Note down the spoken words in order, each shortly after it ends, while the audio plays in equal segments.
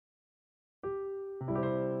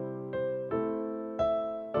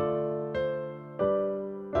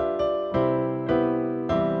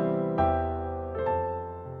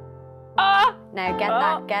Now get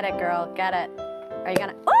that, get it, girl, get it. Are you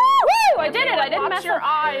gonna? Woo! I did it. I didn't mess your up.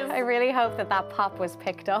 eyes. I really hope that that pop was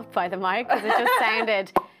picked up by the mic because it just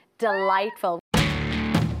sounded delightful.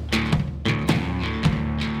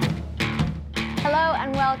 Hello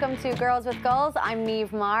and welcome to Girls with Goals. I'm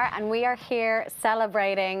Niamh Maher and we are here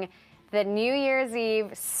celebrating the New Year's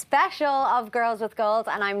Eve special of Girls with Goals,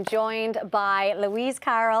 and I'm joined by Louise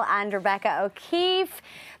Carroll and Rebecca O'Keefe,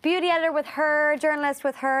 beauty editor with Her, journalist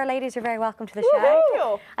with Her. Ladies, you're very welcome to the show. Thank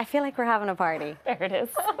you. I feel like we're having a party. There it is.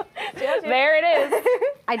 There it is.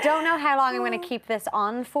 I don't know how long I'm going to keep this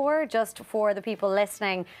on for, just for the people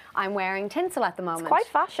listening. I'm wearing tinsel at the moment. It's quite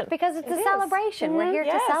fashion. Because it's a celebration. We're here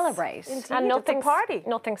to celebrate. Indeed, And nothing nothing party.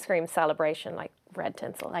 Nothing screams celebration like red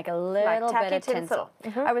tinsel. Like a little tacky bit of tinsel.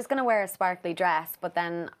 I was going to wear a sparkly dress, but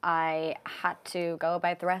then I had to go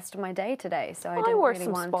about the rest of my day today, so I didn't wore really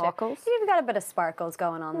some want sparkles. to. You've got a bit of sparkles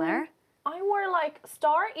going on there. I wore like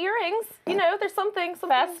star earrings. You know, there's something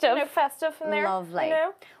Festive. You know, festive in there. Lovely. You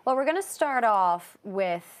know? Well, we're going to start off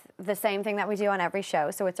with the same thing that we do on every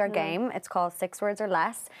show. So it's our game. It's called 6 Words or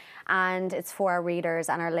Less. And it's for our readers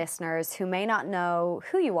and our listeners who may not know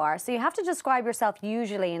who you are. So you have to describe yourself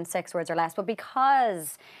usually in 6 words or less. But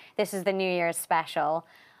because this is the New Year's special,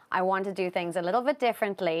 I want to do things a little bit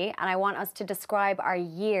differently. And I want us to describe our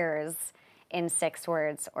years in 6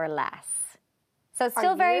 words or less. So it's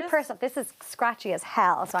still very years? personal. This is scratchy as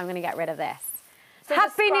hell, so I'm going to get rid of this. So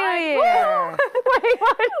Happy New describe- Year! Wait,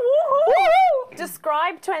 what? Woohoo!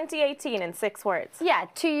 Describe 2018 in 6 words. Yeah,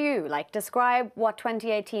 to you. Like, describe what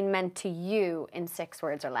 2018 meant to you in 6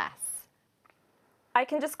 words or less. I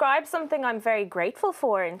can describe something I'm very grateful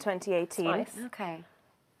for in 2018. Nice. Okay.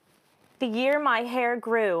 The year my hair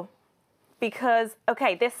grew. Because,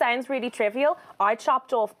 okay, this sounds really trivial. I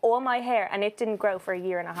chopped off all my hair and it didn't grow for a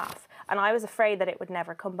year and a half. And I was afraid that it would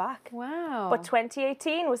never come back. Wow. But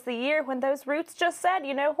 2018 was the year when those roots just said,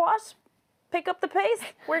 you know what? Pick up the pace.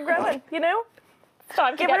 We're growing, you know?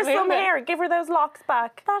 Time to Give get her some moving. hair. Give her those locks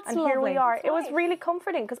back. That's and here we lovely. are. That's It was nice. really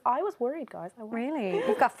comforting because I was worried, guys. Really?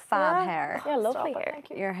 You've got fab hair. Yeah, lovely Stop it, hair. thank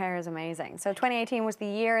you. Your hair is amazing. So 2018 was the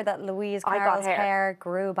year that Louise I got Carroll's hair. hair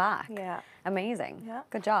grew back. Yeah. Amazing. Yeah.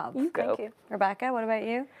 Good job. Thank you. Rebecca, what about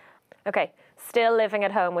you? Okay, still living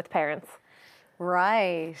at home with parents.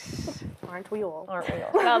 Right. Aren't we all? Aren't we all?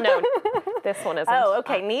 Well, no, this one isn't. Oh,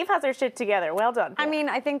 okay. Niamh has her shit together. Well done. I mean,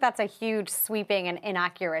 I think that's a huge, sweeping and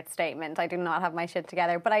inaccurate statement. I do not have my shit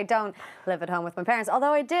together, but I don't live at home with my parents.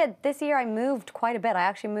 Although I did. This year I moved quite a bit. I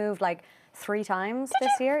actually moved like 3 times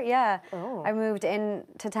this year. Yeah. Oh. I moved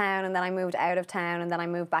into town and then I moved out of town and then I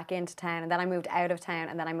moved back into town and then I moved out of town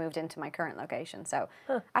and then I moved into my current location. So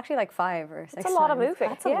actually like 5 or 6 It's a lot of times. moving.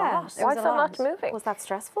 That's a Yeah, lot. it Why was a so lot. much moving? Was that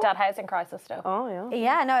stressful? Dad housing crisis though. Oh, yeah.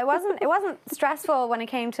 Yeah, no, it wasn't stressful when it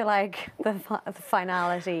came to like the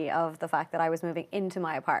finality of the fact that I was moving into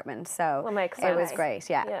my apartment. So Well, makes it was sense. great,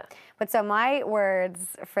 yeah. Yeah. But so my words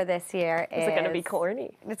for this year Is it going to be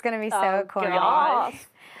corny? It's going to be so corny. God.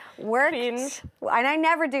 Worked, Cringe. and I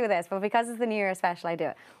never do this, but because it's the New Year special, I do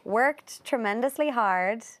it. Worked tremendously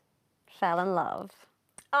hard, fell in love.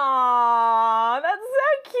 Aw, that's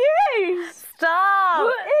so cute.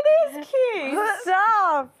 Stop! It is cute.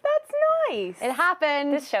 Stop! That's nice. It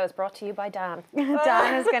happened. This show is brought to you by Dan.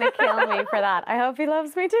 Dan is going to kill me for that. I hope he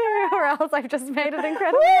loves me too, or else I've just made it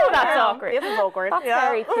incredible. That's awkward. This is awkward. That's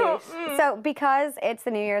very cute. So because it's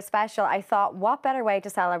the New Year's special, I thought what better way to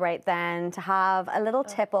celebrate than to have a little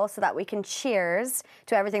tipple so that we can cheers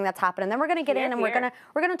to everything that's happened. And then we're going to get in and we're going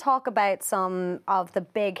to talk about some of the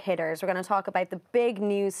big hitters. We're going to talk about the big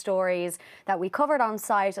news stories that we covered on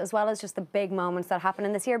site, as well as just the big moments that happened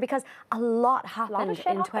in this year, because a lot happened shit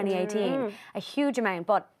in happened. 2018. A huge amount,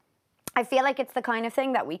 but I feel like it's the kind of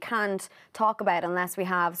thing that we can't talk about unless we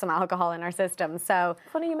have some alcohol in our system. So,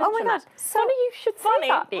 Funny you oh my mention God, that. Funny you should say Funny.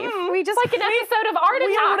 that, Niamh. we just Like an episode of Art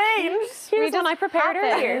we Attack. arranged. Here's just what I prepared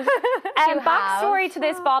happened. earlier. You Backstory to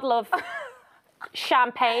this bottle of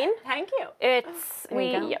champagne. Thank you. It's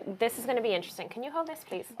you go. This is going to be interesting. Can you hold this,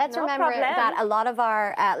 please? Let's No remember problem. that a lot of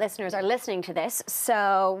our listeners are listening to this.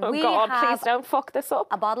 So Oh we God, have please don't fuck this up.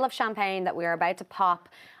 a bottle of champagne that we are about to pop,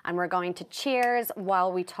 and we're going to cheers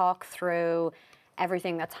while we talk through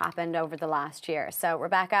everything that's happened over the last year. So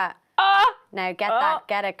Rebecca, now get that,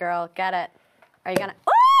 get it, girl, get it. Are you gonna?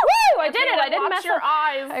 Woo! I did it. I didn't Watch mess your up.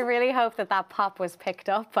 eyes. I really hope that that pop was picked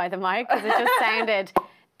up by the mic because it just sounded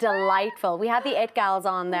delightful. We had the It Gals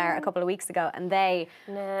on there a couple of weeks ago, and they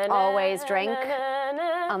always drink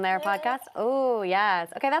on their podcast. Oh,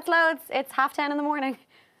 yes. Okay, that's loads. It's 10:30 in the morning.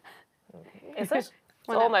 Is it?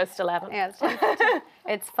 It's almost 11. Yeah,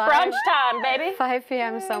 it's 5. Brunch time, baby. 5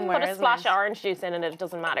 p.m. somewhere. Put a isn't splash it? of orange juice in and it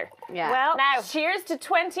doesn't matter. Yeah. Well, Now. cheers to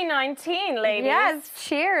 2019, ladies. Yes.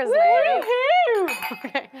 Cheers, ladies. Woohoo!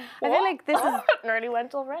 Okay. I feel like this is Nearly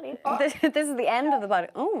went already. this is the end of the bottle.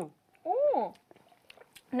 Oh, Mm.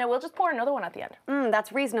 No, we'll just pour another one at the end.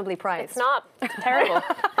 that's reasonably priced. It's not. It's terrible.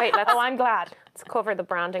 Wait, let's Oh, I'm glad. cover the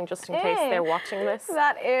branding just in case they're watching this.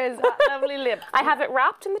 That is Lovely lip. I have it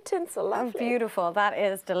wrapped in the tinsel. Lovely. beautiful. That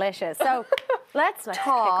is delicious. So let's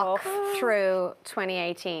talk through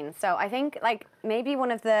 2018. So I think like maybe one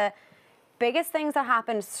of the biggest things that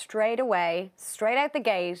happened straight away, straight out the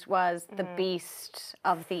gate, was the Beast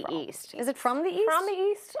of the East. Is it from the East? From the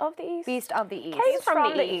east of the east. Beast of the East. Came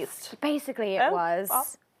from the east. Basically, it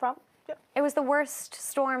was. From. Yep. It was the worst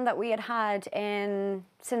storm that we had in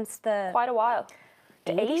since the Quite a while.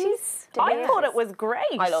 80s. I thought it was great.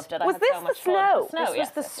 I loved it. I Was had this so the much fun. snow? The snow, This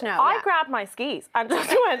yes. was the snow. I yeah. grabbed my skis and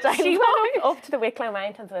just went down. She went up to the Wicklow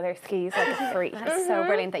Mountains with her skis like a freak. That's so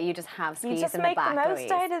brilliant that you just have skis You just in the make the back, most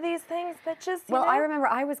Louise. out of these things, bitches. you Well, I know? remember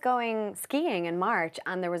I was going skiing in March,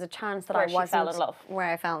 and there was a chance that Where I she wasn't fell in love. where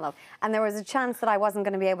I fell in love, and there was a chance that I wasn't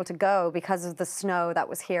going to be able to go because of the snow that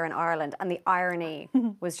was here in Ireland, and the irony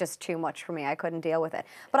was just too much for me. I couldn't deal with it.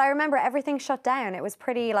 But I remember everything shut down. It was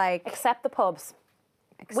pretty like Except the pubs.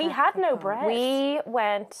 we had no bread. We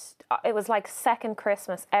went, it was like second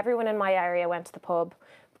Christmas. Everyone in my area went to the pub.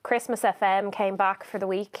 Christmas FM came back for the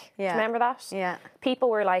week. Do Yeah. you remember that? Yeah.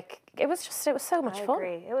 People were like, it was so much I fun.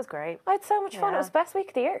 agree. It was great. I had so much fun. It Yeah. was the best week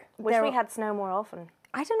of the year. Wish There we were- had snow more often.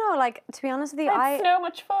 I don't know. Like to be honest with you, so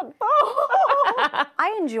much fun.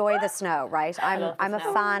 I enjoy the snow, right? I'm a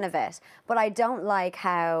fan of it, but I don't like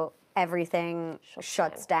how everything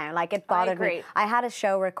shuts down. Like it bothered me. agree. I had a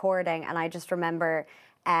show recording, and I just remember.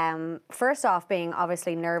 First off, being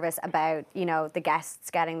obviously nervous about the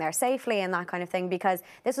guests getting there safely and that kind of thing, because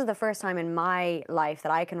this was the first time in my life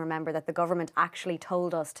that I can remember that the government actually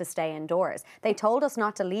told us to stay indoors. They told us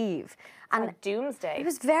not to leave, and A doomsday. it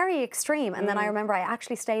was very extreme. And then I remember I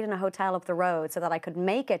actually stayed in a hotel up the road so that I could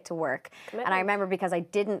make it to work. And I remember because I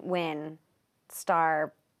didn't win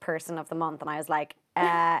Star Person of the Month, and I was like,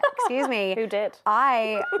 excuse me. Who did?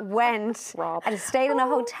 I went Rob. and stayed in a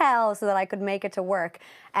hotel so that I could make it to work.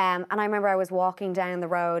 And I remember I was walking down the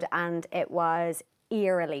road, and it was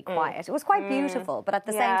eerily quiet. It was quite beautiful, but at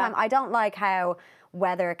the same Yeah. time, I don't like how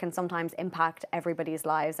weather can sometimes impact everybody's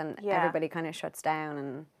lives, and Yeah. everybody kind of shuts down.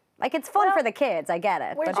 And like, it's fun for the kids, I get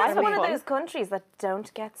it. We're but just I one of mean- those countries that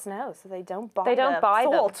don't get snow, so they don't buy They don't the buy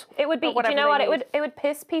salt. them. It would be. or Do you whatever know they what? need. It would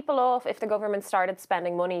piss people off if the government started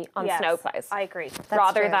spending money on Yes, snowplows. I agree.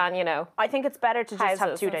 rather true. than I think it's better to just have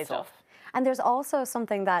houses 2 and days stuff. off. And there's also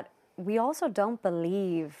something that we also don't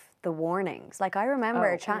believe the warnings. Like I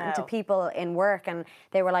remember chatting to no. people in work, and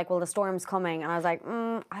they were like, well, the storm's coming. And I was like,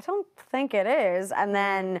 I don't think it is. And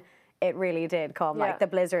then it really did come, Yeah. like the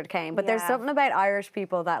blizzard came. But there's Yeah. something about Irish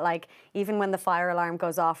people that like, even when the fire alarm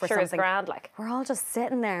goes off or Sure, it's something, grand. Like, we're all just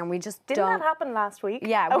sitting there and we just Didn't don't that happen last week?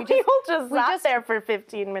 Yeah, we we just- all just we sat just there for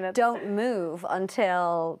 15 minutes. don't move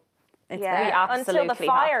until it's there. We until the absolutely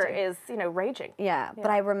have fire to. is, raging. Yeah, but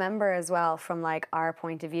I remember as well from like our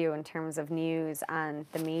point of view in terms of news and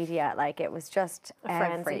the media, like it was just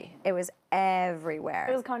frenzy. it was everywhere.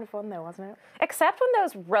 It was kind of fun though, wasn't it? except when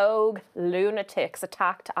those rogue lunatics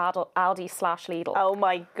attacked Aldi/Lidl. Oh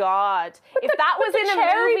my god! If that was the in a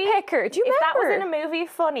cherry movie, picker, do you if that was in remember? a movie,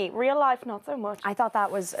 funny. Real life, not so much. I thought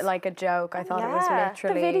that was like a joke. I thought it was Yeah. The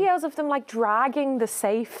literally videos of them like dragging the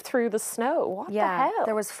safe through the snow. What the hell?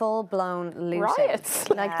 there was full blown looting. Riots.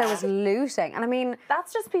 Like there was looting, and I mean,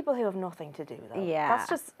 That's just people who have nothing to do, though. Yeah. That's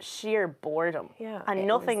just sheer boredom. Yeah. And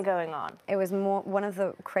nothing going on. it was one of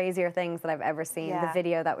the crazier things that I've ever seen. The Yeah.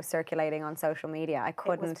 video that was circulating on social media, I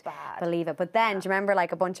couldn't bad. believe it. But then, do you remember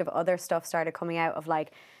like a bunch of other stuff started coming out of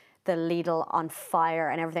like the Lidl on fire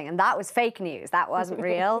and everything, and that was fake news. That wasn't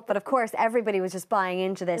real. But of course, everybody was just buying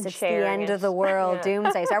into this. It's the sharing end it. of the world,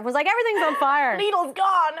 doomsday. So everyone's like, everything's on fire. Lidl's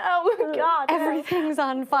gone. Oh god. no. Everything's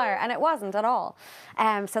on fire, and it wasn't at all.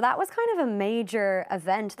 So that was kind of a major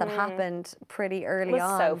event that happened pretty early It was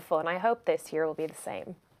on. so fun. I hope this year will be the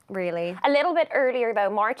same. Really. A little bit earlier though.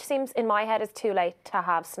 March seems in my head is too late to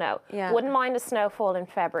have snow. Yeah. Wouldn't mind a snowfall in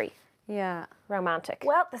February. Yeah. romantic.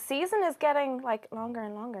 Well, the season is getting like longer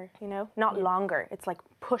and longer, you know? Not longer, it's like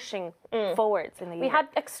pushing forwards in the year. We had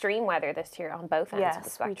extreme weather this year on both ends of the Yes, we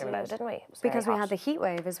spectrum, though, did. didn't we? It was Because we very had the hot. heat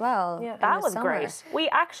wave as well. Yeah. in That the was summer. great. We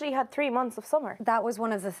actually had 3 months of summer. That was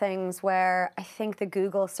one of the things where I think the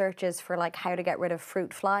Google searches for like how to get rid of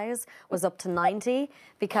fruit flies was up to 90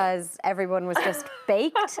 because everyone was just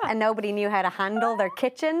baked and nobody knew how to handle their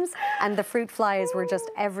kitchens and the fruit flies were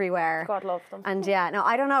just everywhere. God love them. And yeah, no,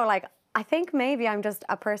 I don't know, like I think maybe I'm just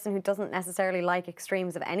a person who doesn't necessarily like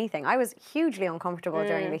extremes of anything. I was hugely uncomfortable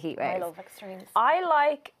during the heat I wave. love extremes. I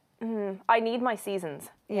like, I need my seasons.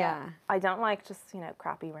 Yeah, I don't like just, you know,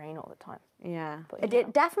 crappy rain all the time. yeah. But, It, you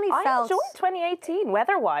it definitely I felt. enjoyed 2018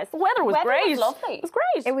 weather-wise. The weather was Weather was great. lovely. It was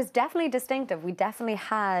great. It was definitely distinctive. We definitely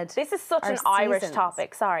had. This is such our an Irish seasons.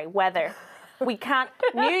 topic. Sorry, weather. We can't.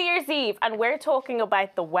 New Year's Eve, and we're talking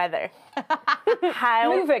about the weather.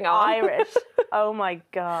 How Moving on. Irish. Oh my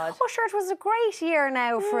God. Oh, sure, it was a great year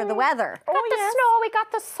now for the weather. Got the snow, we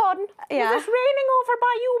got the sun. Yeah. Is it raining over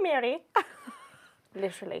by you, Mary?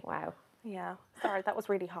 Literally. Wow. Yeah. Sorry, that was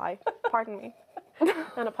really high. Pardon me.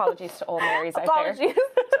 And apologies to all Marys out Apologies there.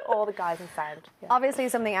 to all the guys in sound. Yeah. Obviously,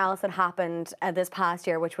 something else that happened this past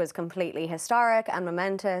year, which was completely historic and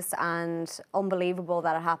momentous and unbelievable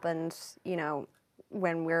that it happened, you know,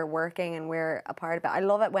 when we're working and we're a part of it. I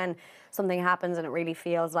love it when something happens and it really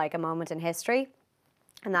feels like a moment in history.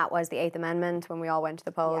 And that was the Eighth Amendment when we all went to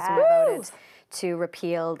the polls and we Yes. voted to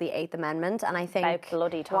repeal the Eighth Amendment. And I think About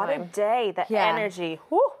bloody What a time. day. The Yeah. energy.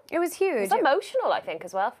 Woo. it was huge. It's emotional, I think,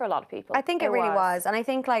 as well for a lot of people. I think it It really was. was. And I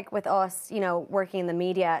think like with us, you know, working in the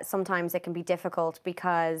media, sometimes it can be difficult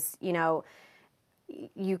because, you know,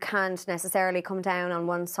 you can't necessarily come down on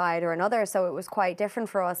one side or another. So it was quite different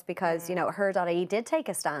for us because, you know, Her.ie did take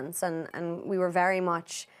a stance and we were very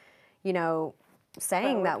much, you know,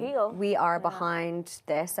 saying that repeal. we are behind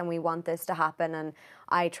this and we want this to happen. And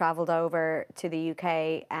I travelled over to the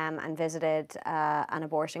UK and visited an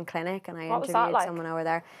abortion clinic and I What was that interviewed like? someone over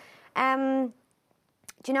there.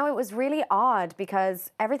 Do you know, it was really odd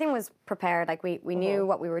because everything was prepared. Like we knew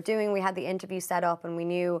what we were doing. We had the interview set up and we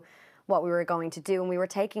knew what we were going to do. And we were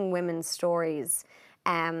taking women's stories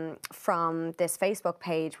from this Facebook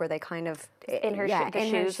page where they kind of In her yeah, the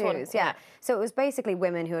in her shoes one, shoes, yeah. yeah. So it was basically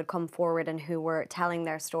women who had come forward and who were telling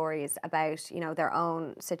their stories about, you know, their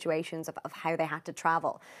own situations of how they had to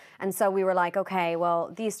travel. And so we were like, okay,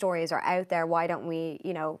 well, these stories are out there. Why don't we,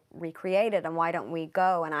 you know, recreate it? And why don't we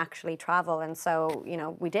go and actually travel? And so, you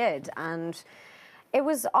know, we did. And it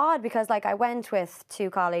was odd because, like, I went with two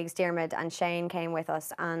colleagues, Diarmid and Shane came with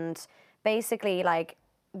us. And basically, like,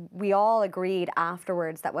 we all agreed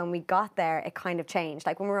afterwards that when we got there, it kind of changed.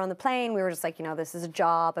 Like when we were on the plane, we were just like, you know, this is a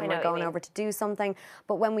job and I know we're what you going mean. over to do something.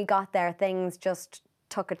 But when we got there, things just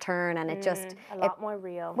took a turn and it just... A lot more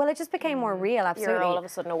real. Well, it just became more real, absolutely. You're all of a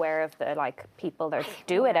sudden aware of the like people that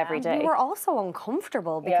do it every day. We were also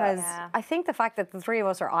uncomfortable because Yeah. I think the fact that the three of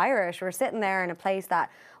us are Irish, we're sitting there in a place that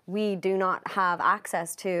we do not have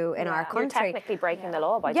access to in our You're country. technically breaking the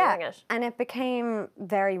law by doing it. And it became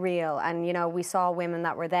very real. And, you know, we saw women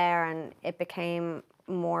that were there and it became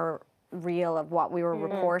more real of what we were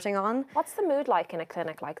reporting on. What's the mood like in a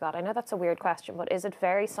clinic like that? I know that's a weird question, but is it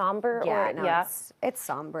very somber? Yeah, or, no, yeah. it's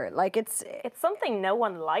somber. Like it's something no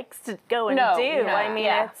one likes to go and No, do. yeah, I mean,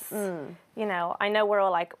 yeah. it's you know, I know we're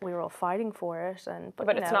all fighting for it, and But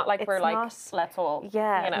you it's know, not like we're it's like, not- let's all,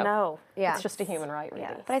 yeah, you know. no, Yeah. It's just a human right, really.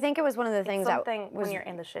 Yeah. But I think it was one of the things that something was when you're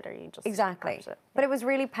in the shitter, you just exactly. have to- But it was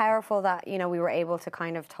really powerful that, you know, we were able to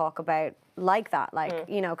kind of talk about like that, like,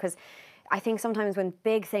 you know, because I think sometimes when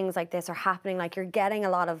big things like this are happening, like you're getting a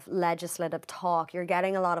lot of legislative talk, you're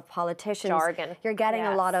getting a lot of politicians, Jargon. you're getting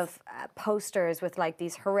a lot Yes. of posters with like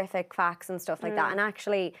these horrific facts and stuff like that. And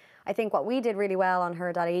actually, I think what we did really well on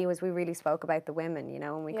Her.ie was we really spoke about the women, you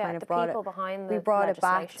know, and we Yeah, kind of the brought people it, behind we the brought it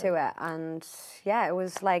back legislation. to it, and yeah, it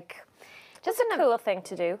was like Just a cool thing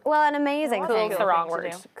to do. well, an amazing was thing. Cool's cool the wrong thing to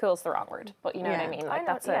word. do. Cool's the wrong word. But you know what I Yeah. mean? I Like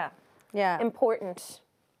know, that's yeah. Yeah, a important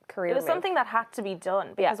career It was move. something that had to be done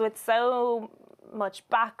Yeah. because with so much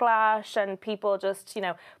backlash and people just, you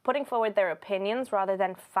know, putting forward their opinions rather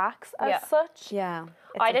than facts as Yeah. such. yeah.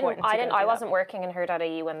 it's I important to go do I that. wasn't working in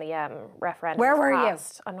Her.ie when the referendum Where was were you?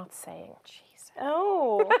 passed. I'm not saying. Jesus.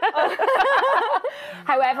 Oh,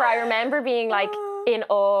 However, I remember being like in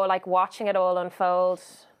awe, like watching it all unfold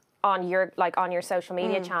on your social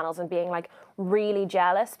media channels and being like really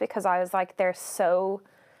jealous because I was like, they're so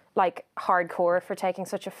like hardcore for taking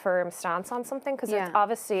such a firm stance on something because Yeah. it's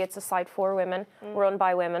obviously it's a site for women, run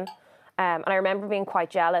by women. And I remember being quite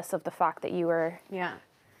jealous of the fact that you were Yeah.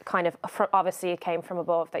 kind of obviously it came from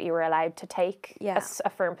above that you were allowed to take Yeah. a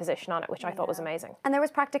firm position on it, which I thought was amazing. And there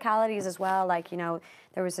was practicalities as well. Like, you know,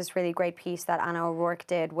 there was this really great piece that Anna O'Rourke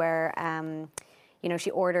did where, you know,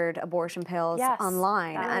 she ordered abortion pills Yes,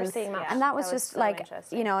 online. I remember seeing that. And that was That was just so like,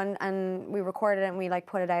 interesting. you know, and we recorded it and we like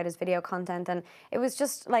put it out as video content. And it was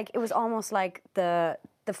just like, it was almost like the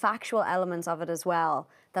factual elements of it as well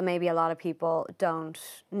that maybe a lot of people don't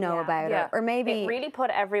know about Yeah. it. Or maybe... It really put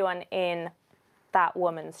everyone in that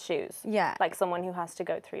woman's shoes. Yeah. Like someone who has to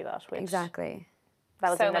go through that, which Exactly.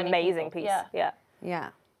 that was So an many amazing people, piece. yeah. Yeah. Yeah.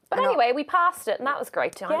 But anyway, we passed it, and that was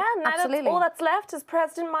great. Time. Yeah, now Absolutely. all that's left is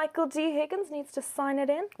President Michael D. Higgins needs to sign it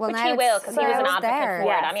in. Well, Which now he will, it's- because he was an it's advocate there. for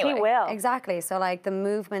Yes, it anyway. he will. Exactly. So like the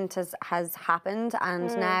movement has happened,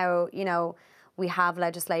 and now, you know, we have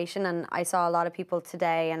legislation. And I saw a lot of people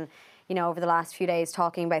today and, you know, over the last few days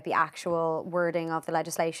talking about the actual wording of the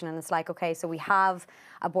legislation. And it's like, okay, so we have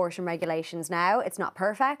abortion regulations now. It's not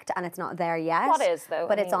perfect and it's not there yet. What is, though?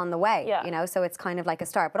 But I it's mean, on the way, yeah. you know, so it's kind of like a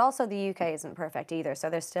start. But also the UK isn't perfect either. So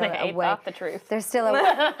there's still a Ain't way. that the truth? There's still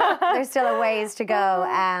a ways to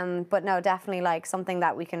go. But no, definitely like something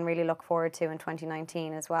that we can really look forward to in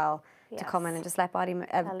 2019 as well. To come in and just let little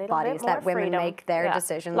bodies, bit let more women freedom. make their Yeah.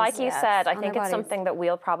 decisions. Like you said, I on think their it's bodies. something that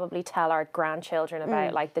we'll probably tell our grandchildren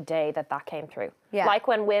about, like the day that came through. Yeah. Like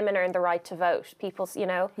when women earned the right to vote, people's, you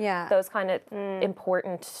know, Yeah. those kind of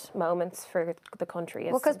important moments for the country.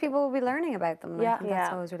 Well, because people will be learning about them. and I Yeah. think that's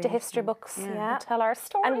Yeah. always really the history interesting. books Yeah. tell our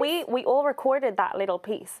stories. And we all recorded that little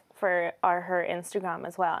piece for her Instagram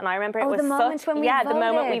as well. And I remember it Oh, was the moment when we the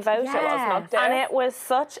moment we voted. voted. Yeah. Up there. And it was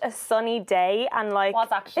such a sunny day, and like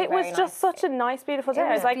Was actually it was very just nice. such a nice, beautiful day. I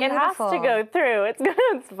was was like, it has to beautiful. go through.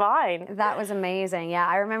 It's fine. That was amazing. Yeah,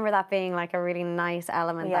 I remember that being like a really nice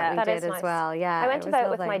element Yeah. that we That did is as nice. well. Yeah, I went it to was vote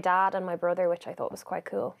with lovely. my dad and my brother, which I thought was quite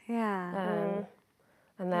cool. Yeah.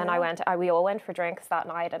 And then we all went for drinks that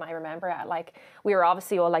night, and I remember we were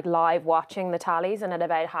obviously all like live watching the tallies, and at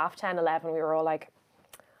about 10:30, 11, we were all like,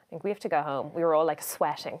 I think we have to go home. We were all like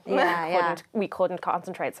sweating. Yeah, We couldn't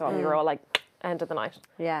concentrate, so we were all like, end of the night.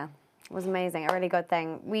 Yeah, it was amazing. A really good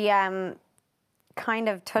thing. We kind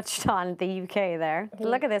of touched on the UK there.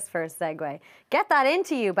 Look at this first segue. Get that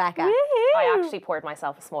into you, Becca. I actually poured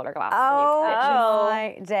myself a smaller glass. Oh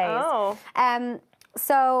my days. Oh.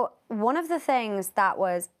 So one of the things that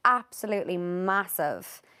was absolutely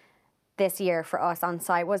massive this year for us on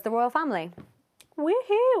site was the royal family.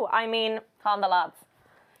 Woohoo! I mean, On the lads.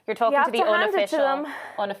 You're talking have to the to hand it to them.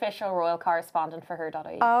 unofficial royal correspondent for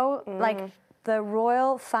her.ie. Oh, like the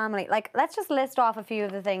royal family. Like, let's just list off a few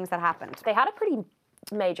of the things that happened. They had a pretty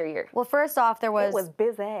major year. Well, first off, there it was, was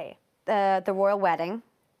busy. the royal wedding.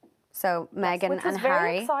 So Meghan which was and very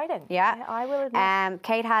Harry. exciting. Yeah, I will admit.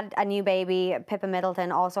 Kate had a new baby. Pippa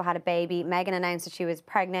Middleton also had a baby. Meghan announced that she was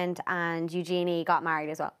pregnant, and Eugenie got married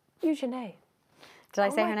as well. Eugenie. Did I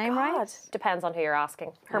say Oh her my name right? God. Depends on who you're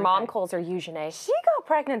asking. Her mom calls her Eugenie. She got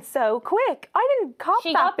pregnant so quick. I didn't cop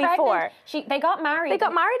She that got before. pregnant. They got married. They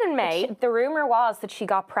got married in May. The rumor was that she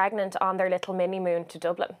got pregnant on their little mini moon to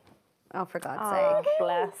Dublin. Oh, for God's Oh, sake!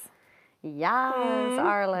 bless. Yes,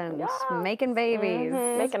 Ireland, making babies.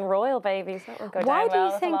 Making royal babies. That would go Why down do well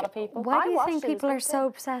you with think? a lot of people. Why I do you watched think it, it was people are good. so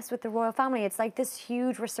obsessed with the royal family? It's like this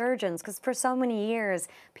huge resurgence because for so many years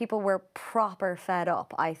people were proper fed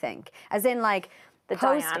up. I think, as in like The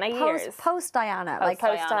Diana years. post Diana, like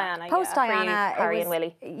Post Diana, post yeah. Diana, Pre Harry and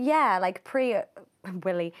Willie. Yeah, like pre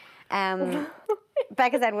Willie.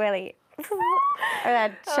 Becca said Willie.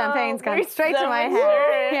 That champagne's gone we're straight to so my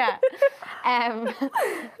mature. head. Yeah.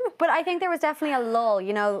 But I think there was definitely a lull.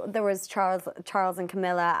 You know, there was Charles and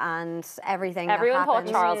Camilla and everything. Everyone that thought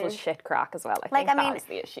happened. Charles was shit crack as well. I Like, think I that mean, was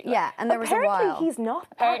the issue. yeah, and there was a Apparently while. he's not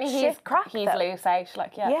Apparently that he's shit crack he's though. loose out.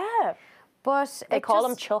 Like Yeah. But They it call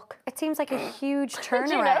him just- Chuck. It seems like a huge turnaround.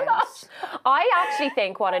 Do you know that? I actually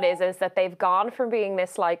think what it is that they've gone from being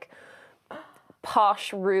this like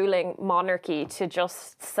posh ruling monarchy to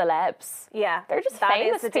just celebs. Yeah. They're just that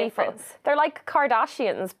famous is the people. difference. They're like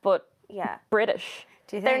Kardashians, but Yeah. British.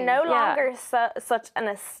 Do you They're think? no Yeah. longer such an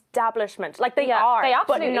establishment. Like they Yeah, are, they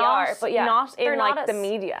absolutely but not, are, but yeah, not they're in not like the as-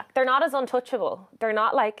 media. They're not as untouchable. They're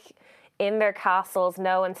not like in their castles.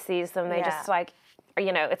 No one sees them. They Yeah. just like,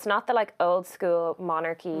 you know, it's not the like old school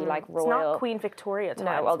monarchy like It's royal. not Queen Victoria times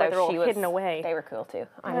No, where although they're all she was hidden away. They were cool too.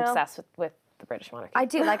 I'm Well. obsessed with the British monarchy. I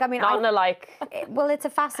do. Like, I mean, not in a like. well, it's a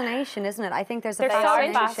fascination, isn't it? I think there's a They're so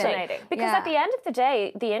fascination. fascinating because Yeah. at the end of the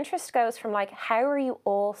day, the interest goes from like, how are you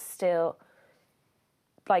all still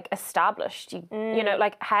like established? You know,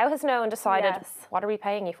 like how has no one decided Yes. what are we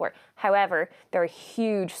paying you for? However, they're a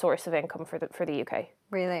huge source of income for the UK.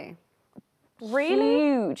 Really. Really?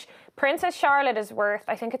 Huge. Princess Charlotte is worth,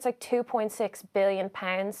 I think it's like £2.6 billion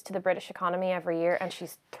to the British economy every year, and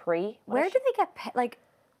she's 3. Where do they get paid? Like,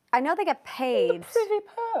 I know they get paid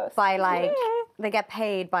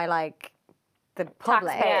by like the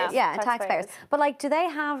public, Taxpayers. yeah, Taxpayers. taxpayers. But like, do they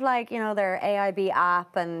have like their AIB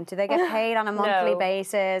app, and do they get paid on a monthly No.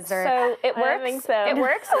 basis or So it I works. don't think so. It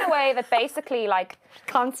works in a way that basically, like,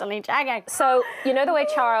 constantly checking? so you know the way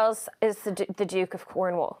Charles is the Duke of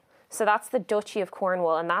Cornwall. So that's the Duchy of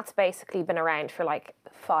Cornwall, and that's basically been around for like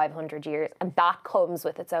 500 years, and that comes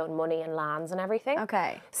with its own money and lands and everything.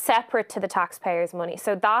 Okay. Separate to the taxpayers' money.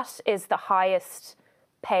 So that is the highest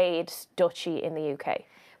paid duchy in the UK.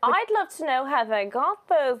 I'd love to know how they got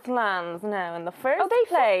those lands now in the first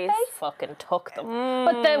place. They fucking took them.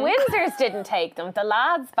 But the Windsors didn't take them. The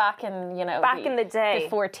lads back in, Back in the day.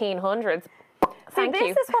 the 1400s. Thank this you.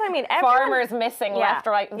 is what I mean. Everyone- Farmers missing left,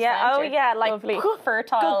 right, and yeah. centre. Oh yeah, like lovely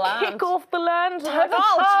fertile go land. kick off the land. Take Like, the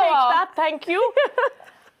I'll toe take off. that, thank you.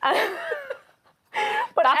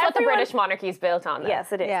 But That's what the everyone- British monarchy is built on. Though.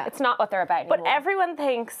 Yes, it is. Yeah. It's not what they're about But anymore. everyone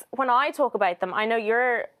thinks, when I talk about them, I know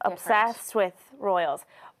you're obsessed with royals,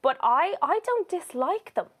 but I don't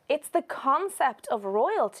dislike them. It's the concept of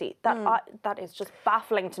royalty that is just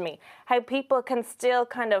baffling to me. How people can still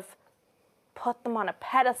kind of put them on a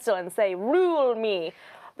pedestal and say, rule me.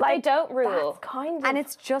 They don't rule. That's kind of And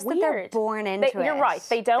it's just that weird. they're born into You're it. right,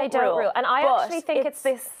 they don't rule. And I but actually think it's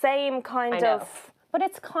this same kind I know. of... But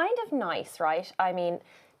it's kind of nice, right? I mean,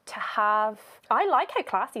 to have I like how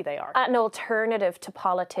classy they are. an alternative to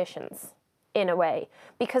politicians in a way,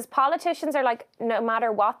 because politicians are like, no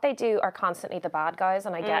matter what they do, are constantly the bad guys,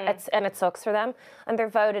 and I get it, and it sucks for them, and they're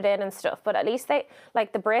voted in and stuff. But at least they,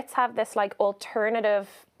 like, the Brits have this like alternative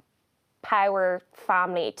power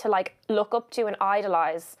family to like look up to and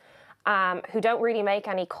idolize, who don't really make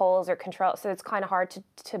any calls or control. So it's kind of hard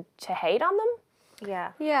to hate on them.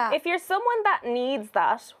 Yeah. Yeah. If you're someone that needs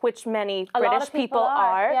that, which many A lot British of people people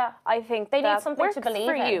are, are, yeah. I think They need that something to works believe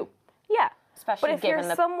for in. you. Yeah. Especially but if given you're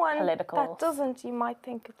the someone political- that doesn't, you might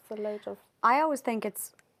think it's a load of... I always think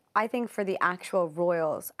I think for the actual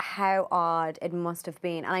royals, how odd it must have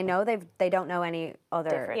been. And I know they don't know any other,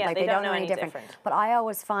 Different. Yeah, like they they don't don't know know any any different. different. But I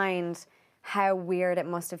always find how weird it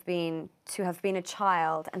must have been to have been a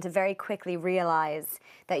child and to very quickly realize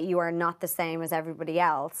that you are not the same as everybody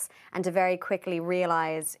else, and to very quickly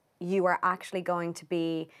realize you are actually going to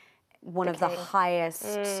be one of the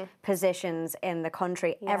highest positions in the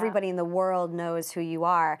country. Everybody in the world knows who you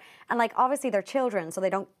are. And like, obviously they're children, so they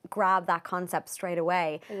don't grab that concept straight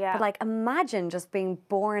away. Yeah. But like, imagine just being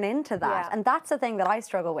born into that. Yeah. And that's the thing that I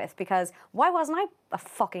struggle with, because why wasn't I a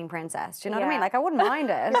fucking princess? Do you know what I mean? Yeah. Like, I wouldn't mind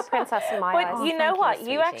it. Princess in my eyes. But you know Thank what? You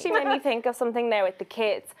sweetie. actually made me think of something there with the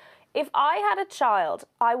kids. If I had a child,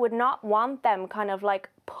 I would not want them kind of like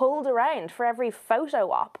pulled around for every photo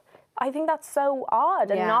op. I think that's so odd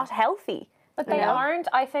and Yeah. not healthy. But they aren't.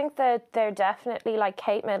 I think that they're definitely, like,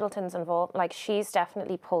 Kate Middleton's involved. Like, she's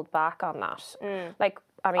definitely pulled back on that. Like,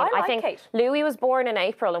 I mean, I I like think Kate. Louis was born in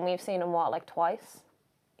April, and we've seen him, what, like twice?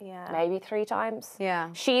 Yeah. Maybe 3 times. Yeah.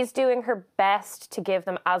 She's doing her best to give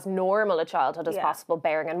them as normal a childhood as Yeah. possible,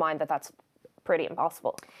 bearing in mind that that's pretty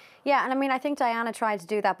impossible. Yeah, and I mean, I think Diana tried to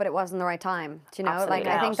do that, but it wasn't the right time. Do you know? Absolutely like,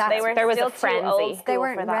 I not. think that's... They were There was a still too frenzy. old They They school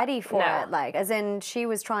weren't for that. ready for No. it, like, as in she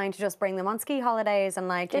was trying to just bring them on ski holidays and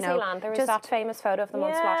like, you know, Disneyland, there was just, that famous photo of them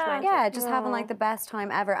on Splash Yeah. Mountain. yeah, just having like the best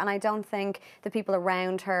time ever. And I don't think the people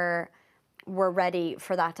around her were ready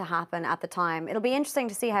for that to happen at the time. It'll be interesting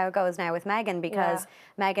to see how it goes now with Meghan, because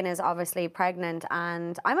Meghan is obviously pregnant,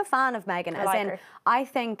 and I'm a fan of Meghan. As like in, her. I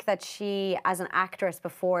think that she, as an actress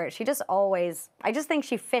before, she just always, I just think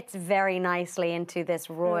she fits very nicely into this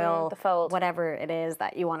royal, the fold. whatever it is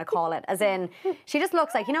that you want to call it. As in, she just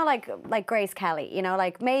looks like, you know, like Grace Kelly, you know,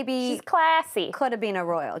 like maybe She's classy. could have been a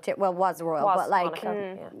royal, well, was a royal, Was but like,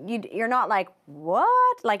 Monica, you're not like,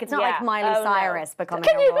 what? Like, it's not like Yeah. Miley Oh, no. Cyrus becoming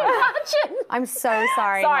Can a you royal. imagine? I'm so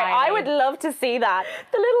sorry, Sorry, Miley. I would love to see that.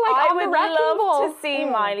 The little, like, I on the would wrecking love ball. to see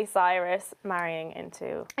Miley Cyrus marrying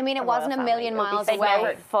into. I mean, it a wasn't royal a million family. It would miles be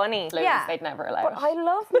away. so funny. Louis, Yeah. they'd never allow But it. I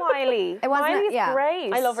love Miley. It wasn't- Miley's yeah.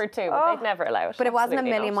 great. I love her too, but they'd never allow it. But it wasn't a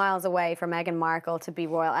Absolutely million not. miles away for Meghan Markle to be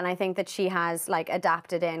royal, and I think that she has like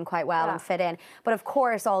adapted in quite well and fit in. But of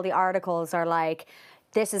course, all the articles are like,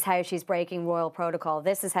 this is how she's breaking royal protocol.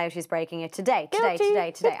 This is how she's breaking it today.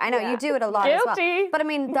 I know you do it a lot as Guilty. well. But I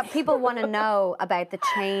mean, that people want to know about the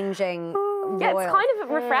changing Yeah, it's royals. kind of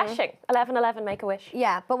refreshing. 11:11, make a wish.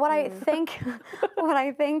 Yeah, but what I think, what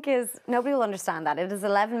I think is nobody will understand that it is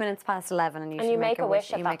 11 minutes past 11, and you should make a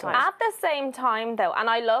wish. at You that make a time. wish. At the same time, though, and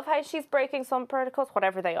I love how she's breaking some protocols,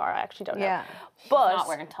 whatever they are, I actually don't know. Yeah. But not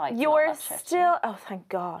wearing tights and all you're that shit, still, oh, thank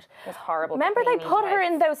God. It's horrible. Remember they bikini put her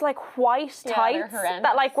tights. in those like white they're tights horrendous.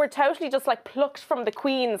 that like were totally just like plucked from the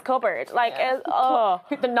Queen's cupboard. Like, oh.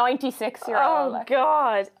 The 96-year-old. Oh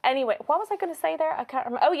God! Anyway, what was I going to say there? I can't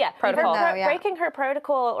remember. Oh yeah, Protocol. Her No, yeah. breaking her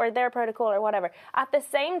protocol or their protocol or whatever. At the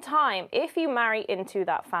same time, if you marry into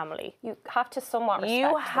that family, You have to somewhat respect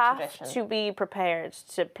you the have tradition. to be prepared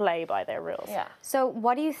to play by their rules. Yeah. So,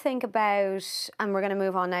 what do you think about, and we're going to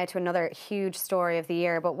move on now to another huge story of the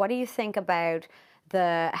year, but what do you think about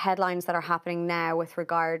the headlines that are happening now with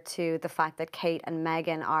regard to the fact that Kate and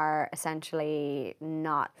Meghan are essentially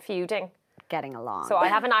not Feuding. getting along? So I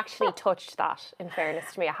haven't actually touched that, in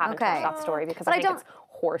fairness to me. I haven't Okay. touched that story because But I I think don't- it's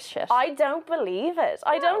horse shit. I don't believe it.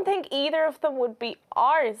 I don't think either of them would be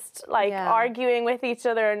arsed, like Yeah. arguing with each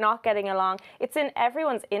other and not getting along. It's in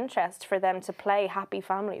everyone's interest for them to play happy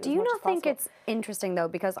families. Do you not think it's interesting though?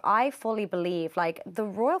 Because I fully believe, like the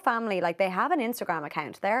royal family, like they have an Instagram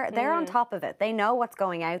account. They're on top of it. They know what's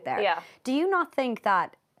going out there. Yeah. Do you not think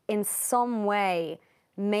that in some way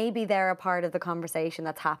maybe they're a part of the conversation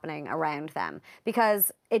that's happening around them?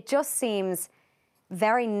 Because it just seems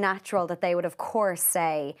very natural that they would of course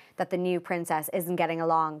say that the new princess isn't getting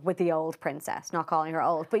along with the old princess, not calling her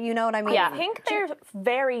old, but you know what I mean? Yeah. I think they're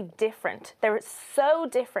very different. They're so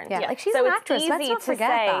different. Yeah, like she's so an it's actress. Let's easy not to forget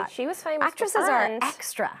say. that. She was famous. Actresses for are And-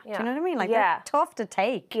 extra. Do Yeah. you know what I mean? Like Yeah. they're tough to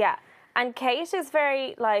take. Yeah. And Kate is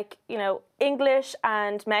very like, you know, English,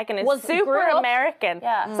 and Meghan is Was- super grew up- American.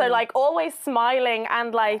 Yeah. So like always smiling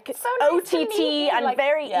and like So nice to OTT meet you, and like,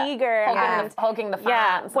 very yeah. eager. and Hugging the fans.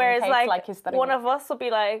 yeah. and Whereas Kate's like he's the- one of us will be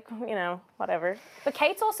like, you know, whatever. But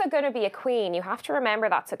Kate's also going to be a queen. You have to remember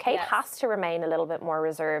that. So Kate Yes. has to remain a little bit more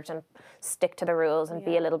reserved and stick to the rules and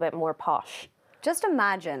be a little bit more posh. Just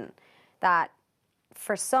imagine that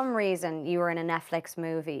for some reason you were in a Netflix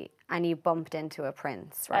movie and you bumped into a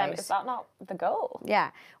prince, right? Is that not the goal?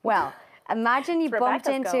 Yeah. Well, imagine you bumped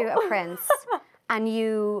Rebecca's into goal. a prince and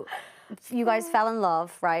you guys fell in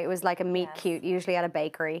love, right? It was like a meet cute, usually at a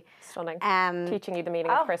bakery. Stunning. Um, Teaching you the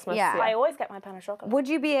meaning oh, of Christmas. yeah. I always get my pan of chocolate. Would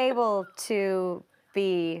you be able to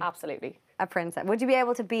be Absolutely. a princess? Would you be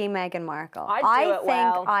able to be Meghan Markle? I'd I do it think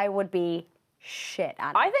well. I would be shit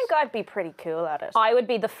at it. I think I'd be pretty cool at it. I would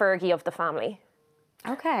be the Fergie of the family.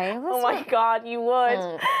 Okay. Oh my God, you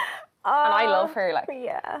would. And I love her. Like,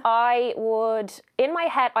 Yeah. I would, in my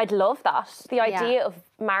head, I'd love that. The idea of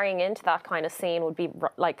marrying into that kind of scene would be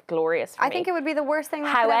like glorious for me. I think it would be the worst thing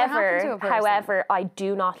that could ever happen to a person. However, I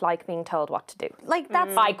do not like being told what to do. like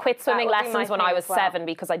that's I quit swimming would be my lessons when thing I was as well. 7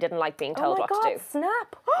 because I didn't like being Oh told my what God, to do.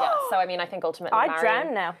 snap. Yeah, so I mean, I think ultimately I'd marrying-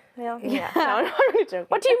 drown now. Yeah. No, I'm not really joking.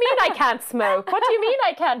 What do you mean I can't smoke? What do you mean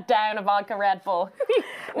I can't down a vodka Red Bull?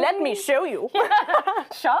 Let me show you.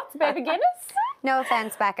 Shots, baby Guinness? no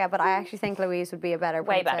offense, Becca, but I actually think Louise would be a better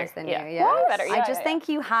Way princess better, than yeah. you. Yeah, Way better, I yeah, just yeah, think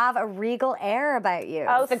you have a regal air about you.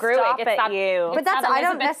 Oh, the Gruig, stop it's it, that- you. But that's That I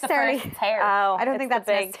don't Elizabeth necessarily. I's hair. Oh, I don't it's think the that's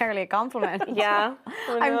big- necessarily a compliment. Yeah.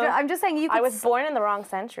 I'm just saying you could. I was born in the wrong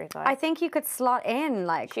century, guys. I think you could slot in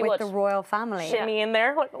like She with would. the royal family. Shimmy in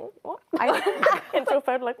there. Like, what? I, Into a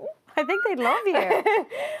photo, like, I think they'd love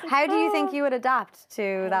you. How do you think you would adapt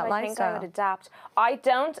to that I think I lifestyle? would adapt. I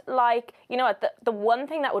don't like, you know what, the one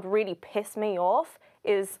thing that would really piss me off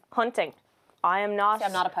is hunting. I am not. See,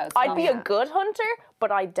 I'm not opposed to I'd that. be Yeah. a good hunter,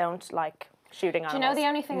 but I don't like shooting animals. Do you know the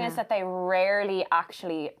only thing is that they rarely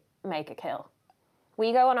actually make a kill.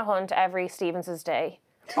 We go on a hunt every Stevens's Day.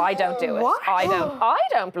 I don't do it. What? I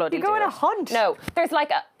don't bloody You go do on it. a hunt? No. There's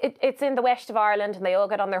like it's in the west of Ireland and they all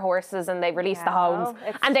get on their horses and they release the hounds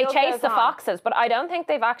it and they still chase goes the on. foxes, but I don't think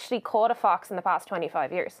they've actually caught a fox in the past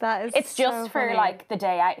 25 years. That is It's just so for funny. like the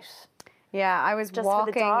day out. Yeah, I was for the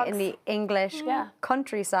walking in dogs? the English Yeah.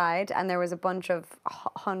 countryside, and there was a bunch of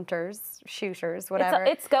hunters, shooters, It's, whatever.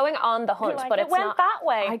 it's going on the hunt, Like, but it it's went not. that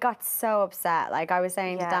way. I got so upset. Like I was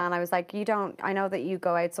saying to Yeah. Dan, I was like, "You don't. I know that you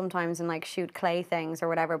go out sometimes and like shoot clay things or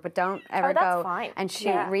whatever, but don't ever that's go fine. and shoot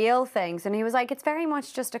Yeah. real things." And he was like, "It's very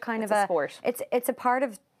much just a kind It's of a sport. It's a part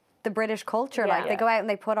of the British culture. Yeah. Like they go out and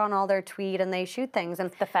they put on all their tweed and they shoot things.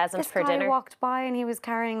 And The pheasant this for guy dinner. walked by and he was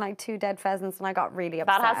carrying like 2 dead pheasants, and I got really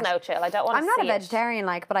upset. That has no chill. I don't want to I'm see not a it. vegetarian,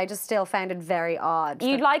 like, but I just still found it very odd.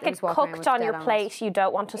 You'd that like he it was walking around cooked with on dead your animals. plate. You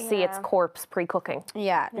don't want to see its Yeah. corpse pre-cooking.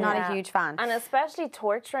 Yeah, not Yeah. a huge fan. And especially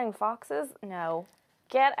torturing foxes, no.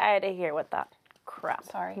 Get out of here with that. crap.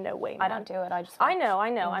 Sorry. No way. I man. don't do it. I just. I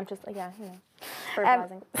watch. know. I'm just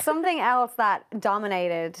fertilizing. Something else that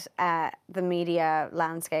dominated the media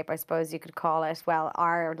landscape, I suppose you could call it, well,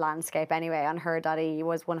 our landscape anyway, on her.ie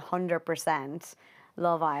was 100%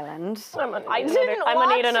 Love Island. I'm gonna I need didn't another, I'm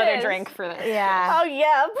gonna need watch another it. drink for this. Yeah. Oh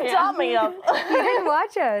yeah, top me up. You didn't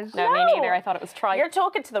watch it? No, me neither. I thought it was trite. You're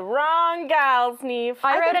talking to the wrong gals, Neve.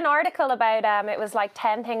 I wrote an article about it was like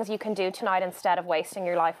 10 things you can do tonight instead of wasting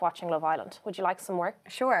your life watching Love Island. Would you like some more?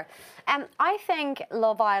 Sure. I think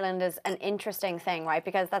Love Island is an interesting thing, right?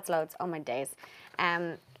 Because that's loads. Oh my days.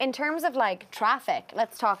 In terms of like traffic,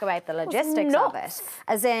 let's talk about the logistics of it.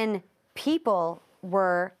 As in, people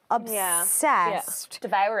were obsessed.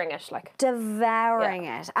 Devouring it, like. Devouring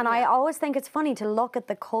it. And I always think it's funny to look at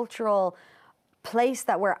the cultural place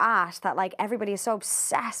that we're at, that like everybody is so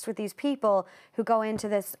obsessed with these people who go into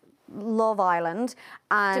this Love Island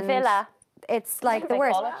and Villa. it's like the they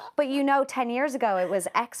worst. call it. But you know, 10 years ago it was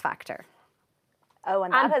X Factor. Oh,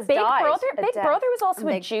 and that And has Big died. Brother, a Big death. Brother was also a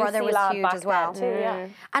Big juicy Brother was lad huge back as well. then too. Yeah.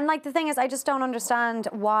 And like the thing is, I just don't understand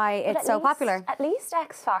why it's At so least- popular. At least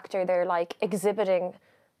X Factor, they're like exhibiting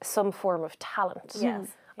some form of talent. Yes.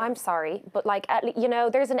 I'm sorry, but like, you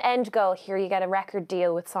know, there's an end goal here. You get a record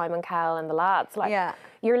deal with Simon Cowell and the lads. Like, Yeah.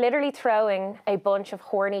 you're literally throwing a bunch of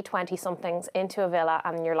horny 20-somethings into a villa,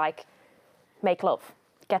 and you're like, make love,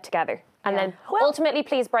 get together, and then ultimately,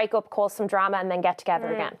 please break up, cause some drama, and then get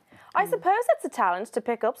together again. I suppose it's a talent to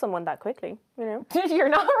pick up someone that quickly. You know. You're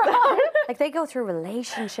not wrong. Like they go through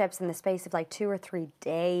relationships in the space of like 2 or 3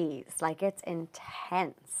 days. Like it's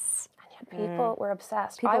intense. People were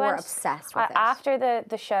obsessed. People were obsessed with it. After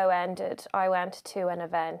the show ended, I went to an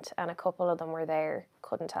event and a couple of them were there.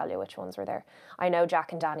 Couldn't tell you which ones were there. I know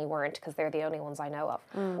Jack and Danny weren't because they're the only ones I know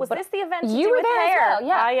of. Was this the event to You do were with there hair? as well,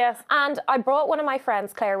 yeah. Ah, yes. And I brought one of my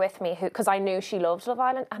friends, Claire, with me because I knew she loved Love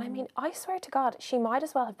Island. And I mean, I swear to God, she might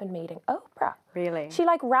as well have been meeting Oprah. Really? She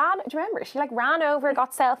like ran, do you remember? She like ran over,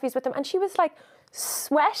 got selfies with them, and she was like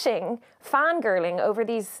sweating, fangirling over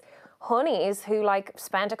these honeys who like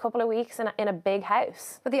spent a couple of weeks in a big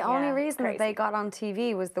house. But the only Yeah, reason that they got on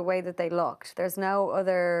TV was the way that they looked. There's no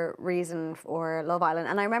other reason for Love Island.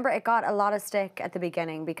 And I remember it got a lot of stick at the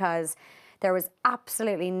beginning because there was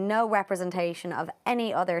absolutely no representation of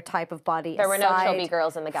any other type of body. There were no aside chubby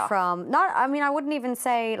girls in the gaff. I mean, I wouldn't even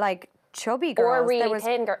say like chubby girls. Or really There was,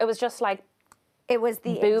 thin girl. It was just like it was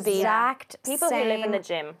the booby. exact People who live in the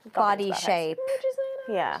same gym. got into body that house. shape.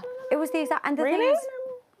 Yeah. It was the exact. And the Really? thing is,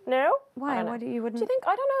 No? why? Why do you wouldn't? Do you think?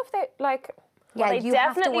 I don't know if they like. Yeah, they you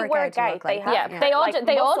have to definitely work out to work look out. They like have- that. Yeah, they all like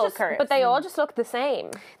they all muscle just curves. but they all just look the same.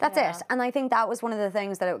 That's it. And I think that was one of the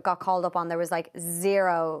things that it got called up on. There was like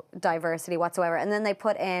zero diversity whatsoever. And then they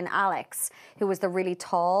put in Alex, who was the really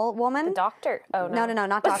tall woman. The doctor. Oh no. No,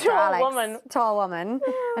 not A Dr. tall Alex. woman. Tall woman.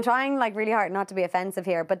 I'm trying like really hard not to be offensive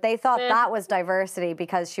here, but they thought that was diversity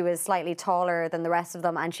because she was slightly taller than the rest of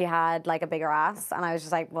them and she had like a bigger ass. And I was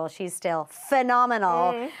just like, well, she's still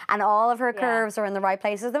phenomenal. And all of her curves are in the right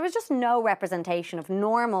places. There was just no representation of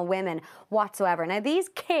normal women whatsoever. Now, these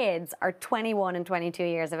kids are 21 and 22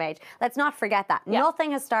 years of age. Let's not forget that.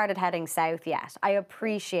 Nothing has started heading south yet. I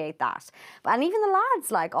appreciate that. And even the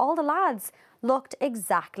lads, like all the lads, looked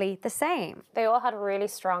exactly the same. They all had really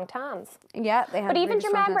strong tans. Yeah, they had. But even really do you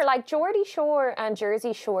strong remember, tans. like Geordie Shore and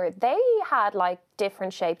Jersey Shore, they had like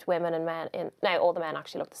different shaped women and men. Now all the men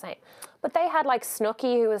actually look the same, but they had like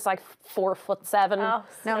Snooky, who was like 4'7". Oh,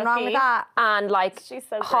 Nothing wrong with Snooki. that. And like She's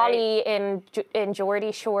so Holly in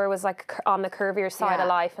Geordie Shore was like on the curvier side Yeah. of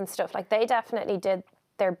life and stuff. Like they definitely did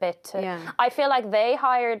their bit to. Yeah. I feel like they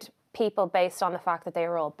hired people based on the fact that they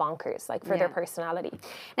were all bonkers, like for their Yeah. personality.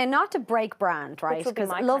 Now, not to break brand, right? would be Because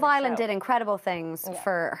my Love kind of Island show. did incredible things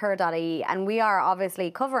for her.ie, and we are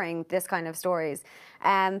obviously covering this kind of stories.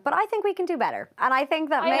 But I think we can do better. And I think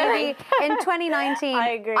that maybe in 2019, I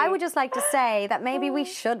agree. I would just like to say that maybe we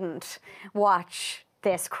shouldn't watch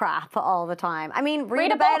this crap all the time. I mean, read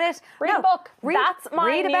a about book. it. Read a book. That's my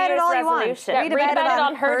read New about it Year's all you want. resolution. Yeah, read about it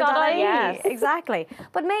on her.ie. Yes. Exactly.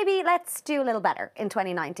 But maybe let's do a little better in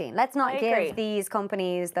 2019. Let's not I give agree. these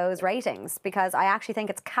companies those ratings because I actually think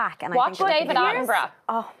it's cack. And Watch I think David Attenborough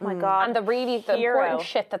Oh my God. and the Hero. important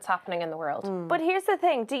shit that's happening in the world. But here's the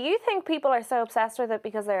thing. Do you think people are so obsessed with it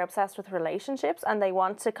because they're obsessed with relationships and they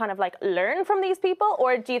want to kind of like learn from these people?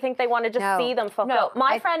 Or do you think they want to just No. see them fuck No, up?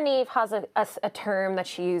 my friend Neve has a term that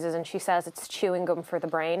she uses, and she says it's chewing gum for the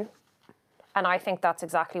brain. And I think that's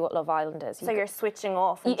exactly what Love Island is. So you're switching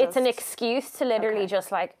off. and It's an just- excuse to literally just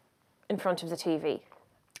like in front of the TV.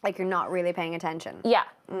 like you're not really paying attention. Yeah.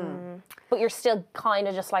 But you're still kind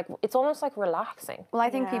of just like, it's almost like relaxing. Well, I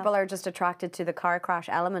think Yeah. people are just attracted to the car crash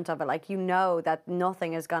element of it. Like, you know that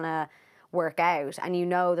nothing is going to work out, and you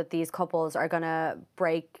know that these couples are going to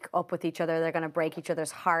break up with each other, they're going to break each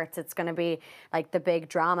other's hearts, it's going to be like the big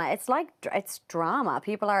drama. It's drama.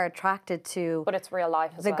 People are attracted to But it's real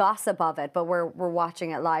life as the well. gossip of it, but we're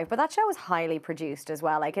watching it live. But that show was highly produced as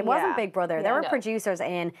well. Like, it wasn't Big Brother. There were producers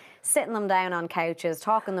in, sitting them down on couches,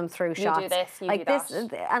 talking them through shots. You do this, you like do this,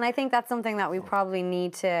 that. and I think that's something that we probably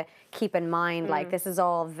need to keep in mind. Like, this is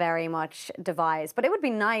all very much devised. But it would be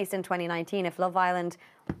nice in 2019 if Love Island,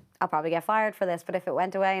 I'll probably get fired for this, but if it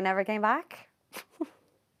went away and never came back,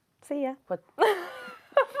 see ya. But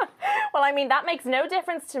Well, I mean, that makes no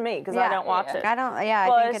difference to me because I don't watch it. I don't. Yeah,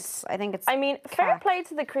 But, I think it's. I mean, fair cack. play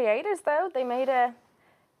to the creators though. They made a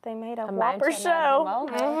whopper mountain out of a show.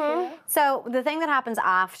 molehill. So the thing that happens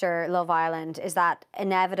after Love Island is that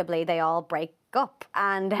inevitably they all break up,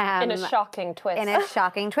 and in a shocking twist. in a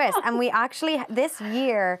shocking twist. And we actually, this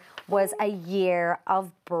year was a year of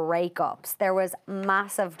breakups. There was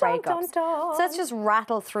massive breakups. Dun, dun. So let's just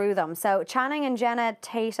rattle through them. So Channing and Jenna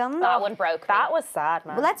Tatum. That one broke me. That was sad,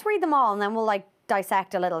 man. Well, let's read them all and then we'll like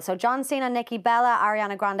dissect a little. So John Cena, Nikki Bella,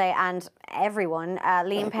 Ariana Grande, and everyone,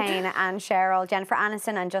 Liam Payne and Cheryl, Jennifer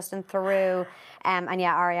Aniston and Justin Theroux, and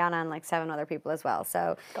yeah, Ariana and like 7 other people as well.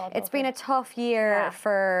 So it's been a tough year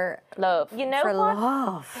for love. You know for what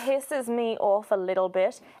love. pisses me off a little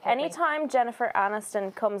bit? Anytime Jennifer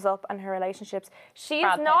Aniston comes up and her relationships, she's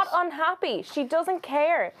Brad not Pitt. unhappy. She doesn't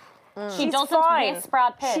care. She She's doesn't fine. miss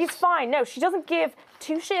Brad Pitt. She's fine. No, she doesn't give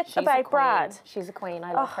 2 shits She's a about queen. Brad. She's a queen.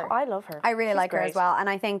 I love Oh, her. I love her. I really She's like her great. as well. And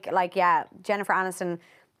I think, like, yeah, Jennifer Aniston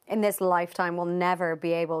in this lifetime will never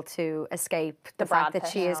be able to escape the fact Brad that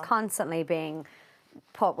Pitt, she is no. constantly being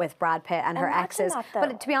put with Brad Pitt and her Imagine exes. that, though.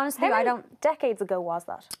 But to be honest with How you, I many don't. decades ago was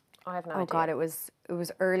that? I have no Oh idea. God, it was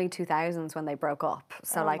early 2000s when they broke up.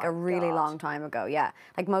 So like a really God. long time ago. Yeah,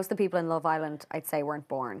 like most of the people in Love Island, I'd say weren't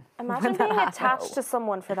born. Imagine when that being happened. attached to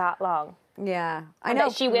someone for that long. Yeah, I And know.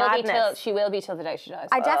 that she will be madness. till the day she dies.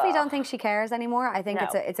 I definitely don't think she cares anymore. I think No,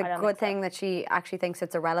 it's a I don't good think so. thing that she actually thinks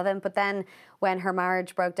it's irrelevant. But then when her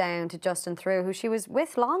marriage broke down to Justin Theroux, who she was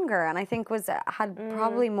with longer and I think had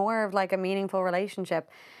probably more of like a meaningful relationship,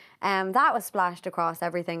 that was splashed across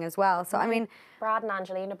everything as well. So I mean, Brad and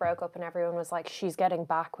Angelina broke up and everyone was like, she's getting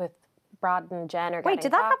back with Brad and Jen are wait, getting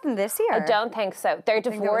did that back. happen this year? I don't think so. Their think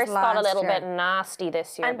that was divorce got a last little year. bit nasty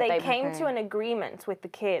this year. And but they came to an agreement with the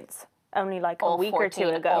kids only like a week or 2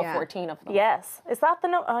 ago. All Yeah. 14 of them. Yes. Is that the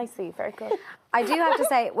note? I see. Very good. I do have to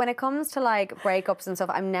say, when it comes to like breakups and stuff,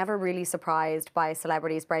 I'm never really surprised by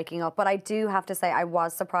celebrities breaking up. But I do have to say, I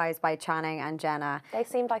was surprised by Channing and Jenna. They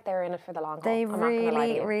seemed like they were in it for the long haul. They I'm not gonna lie to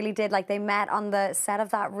really, you. really did. Like they met on the set of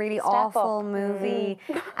that really Step awful Up. movie,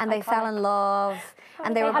 and they fell in love,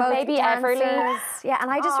 and they were had both baby dancers. Everly. Yeah, and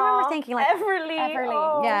I just remember thinking like, Everly.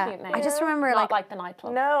 Oh, yeah, cute name. I just remember Not like, like the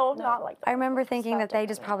nightclub. No, not like that. I remember thinking that they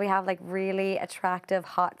just probably have like really attractive,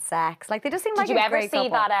 hot sex. Like they just seem like Did you a ever great see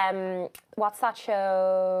couple. that? What's that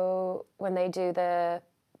show when they do the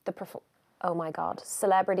oh my god,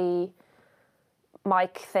 celebrity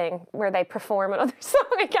mic thing where they perform another song?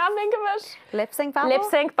 I can't think of it. Lip sync battle. Lip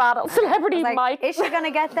sync battle, celebrity Like, mic. is she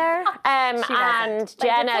gonna get there? And wasn't.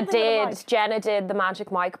 Jenna did the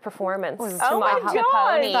magic mic performance to Oh my Mike God.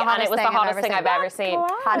 Capone, The and hottest it was thing the I've hottest ever thing seen. I've ever seen. Wow.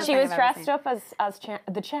 And Hottest she thing was I've ever dressed seen. up as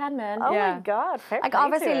the Chan Man. Oh Yeah. my God. Fair Like play to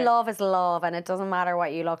obviously her. love is love, and it doesn't matter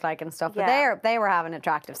what you look like and stuff. But Yeah. they were having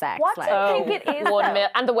attractive sex. What like. do you think it is? though?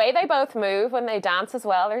 And the way they both move when they dance as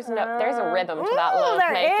well, there's a rhythm to that love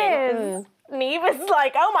There making. is. Neve is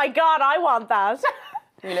like, oh my God, I want that.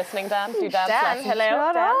 You listening, Dan? Do dance Dan, lessons. hello.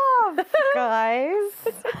 Shut Dan. up,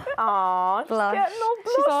 guys. Aw, she's Blush. getting all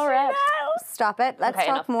She's all blushy red. now. Stop it. Let's Okay,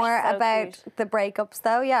 talk enough. more So about cute. the breakups,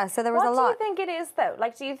 though. Yeah, so there was What a do lot. you think it is, though?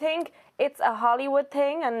 Like, do you think it's a Hollywood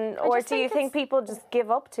thing, or just do you think think it's- people just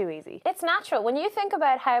give up too easy? It's natural. When you think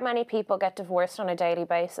about how many people get divorced on a daily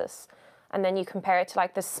basis, and then you compare it to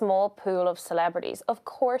like this small pool of celebrities, of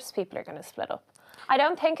course people are going to split up. I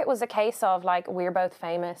don't think it was a case of like, we're both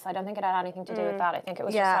famous. I don't think it had anything to do with that. I think it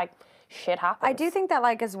was Yeah. just like, shit happens. I do think that,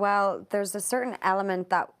 like, as well, there's a certain element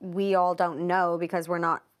that we all don't know because we're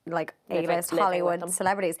not like Living A-list with Hollywood them.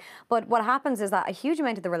 celebrities. But what happens is that a huge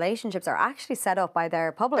amount of the relationships are actually set up by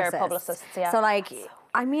their publicists. publicists, yeah. So like,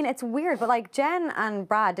 I mean, it's weird, but like Jen and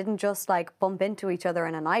Brad didn't just like bump into each other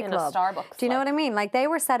in a nightclub. Starbucks, Do you know like. what I mean? Like they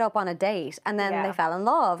were set up on a date and then Yeah. they fell in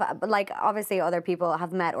love. But like obviously other people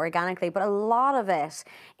have met organically, but a lot of it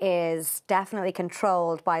is definitely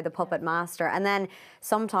controlled by the puppet master. And then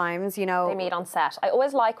sometimes, you know, They meet on set. I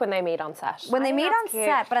always like when they meet on set. when they think meet on that's cute.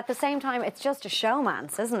 set, but at the same time, it's just a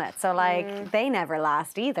showmance, isn't it? So like, they never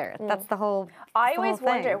last either. That's the whole. I the whole always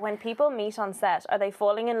wonder thing. when people meet on set, are they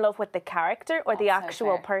falling in love with the character or the so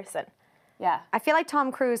actual fair. person? Yeah. I feel like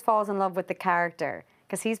Tom Cruise falls in love with the character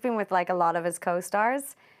because he's been with like a lot of his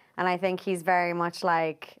co-stars, and I think he's very much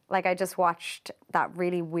like I just watched that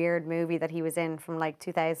really weird movie that he was in from like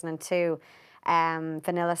 2002,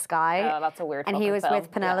 Vanilla Sky. Oh, that's a weird And he fucking was film.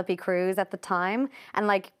 with Penelope Cruz at the time, and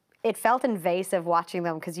like it felt invasive watching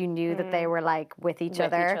them because you knew that they were like with each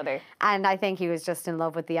other. And I think he was just in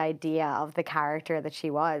love with the idea of the character that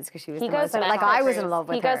she was because she was He the goes most, like method. I was in love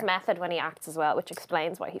with He her. goes method when he acts as well, which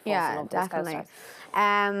explains why he falls in Yeah, love with definitely. his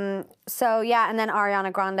co-stars. So yeah, and then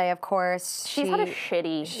Ariana Grande, of course. She's had a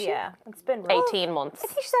shitty Yeah, it's been rough. 18 months. I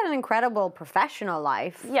think she's had an incredible professional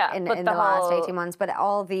life. Yeah, in but the the last whole- 18 months, but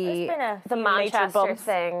all It's the been a The few major Manchester bumps.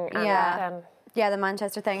 thing. And Yeah. then the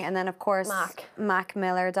Manchester thing, and then of course Mac. Mac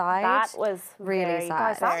Miller died. That was really very, sad.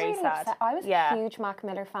 Guys, that very really sad. upset. I was Yeah. a huge Mac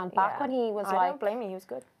Miller fan back when he was I like don't blame you. He was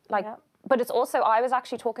good. like Yeah. but it's also I was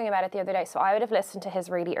actually talking about it the other day, so I would have listened to his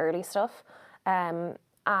really early stuff,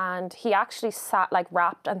 and he actually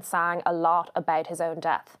rapped and sang a lot about his own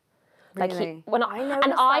death. Like Really? I noticed that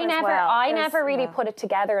as well. I It was- never really yeah. put it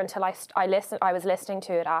together until I was listening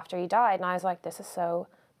to it after he died, and I was like, this is so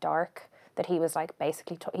dark that he was like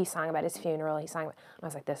basically he sang about his funeral. He sang, and I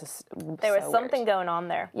was like, this is There was so something weird. going on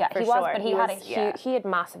there. Yeah, for he sure. was, but he was- he had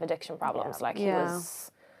massive addiction problems. Like he Yeah.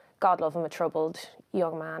 was, God love him, a troubled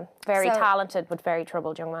young man, very So- talented but very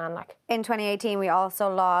troubled young man. Like In 2018, we also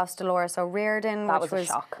lost Dolores O'Riordan, That which was a was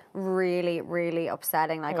shock. really, really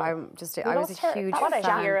upsetting. Like I was a lost her- huge that What a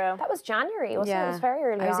fan. hero. that was January, wasn't it? Yeah, It was very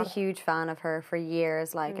early I was on. a huge fan of her for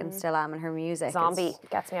years, like, and still am in her music. It's- Zombie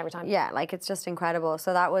gets me every time. Yeah, like it's just incredible.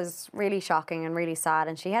 So that was really shocking and really sad.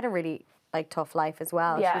 And she had a really like tough life as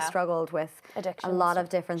well. Yeah. She struggled with Addiction a and lot stuff. of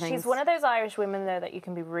different things. She's one of those Irish women though that you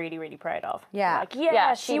can be really, really proud of. Yeah. Like, yeah,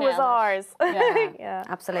 Yeah, she she was nailed it. ours. Yeah, Yeah.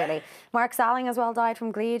 absolutely. Mark Salling as well died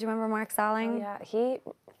from Glee. Do you remember Mark Salling? Yeah,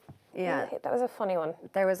 Yeah. that was a funny one.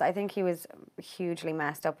 There was, I think he was hugely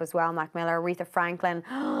messed up as well. Mac Miller, Aretha Franklin.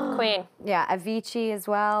 Queen. Yeah, Avicii as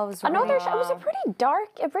well. Was Another really- it was a pretty dark,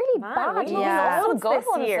 a really Man, bad. we one. lost Some loads good this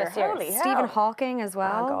ones year. this year. Holy hell. Stephen Hawking as Oh,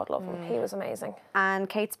 well. God love him. He was amazing. And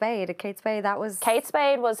Kate Spade. Kate Spade, that was... Kate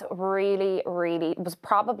Spade was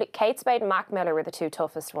Kate Spade and Mac Miller were the two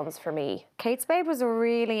toughest ones for me. Kate Spade was a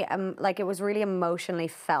really it was really emotionally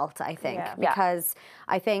felt, I think, Yeah. Yeah. because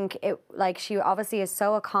I think it she obviously is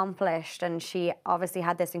so accomplished and she obviously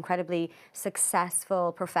had this incredibly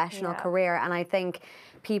successful professional Yeah. career, and I think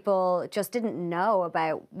people just didn't know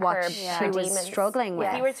about what Her- she her was demons. struggling with.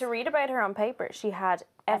 If you were to read about her on paper, she had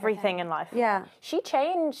everything in life. Yeah. She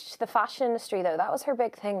changed the fashion industry though. That was her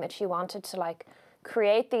big thing, that she wanted to like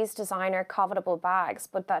create these designer covetable bags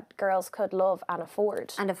but that girls could love and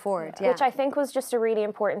afford. And afford, yeah. Which I think was just a really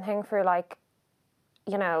important thing for like,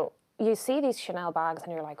 you know, you see these Chanel bags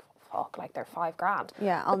and you're like, fuck, like they're $5,000.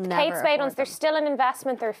 Yeah, I'll But never Kate Spade afford ones, they're them. still an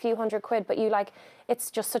investment. They're a few £100, but you like, it's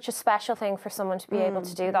just such a special thing for someone to be able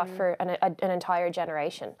to do that for an entire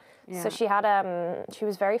generation. Yeah. So she had she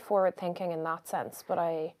was very forward thinking in that sense. But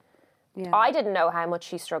I didn't know how much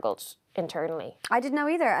she struggled internally. I didn't know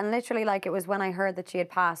either, and literally, like, it was when I heard that she had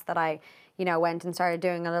passed that I, went and started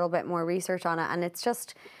doing a little bit more research on it, and it's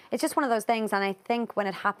just one of those things. And I think when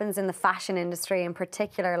it happens in the fashion industry in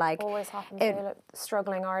particular, like, Always happens it- to like,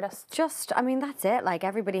 struggling artists. that's it. Like,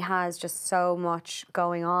 everybody has just so much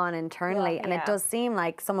going on internally, and it Yeah. does seem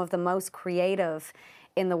like some of the most creative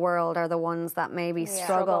in the world are the ones that maybe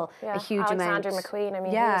struggle Yeah. a huge amount. Alexander McQueen, I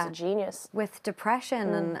mean, he was a genius. with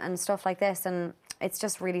depression and stuff like this, and it's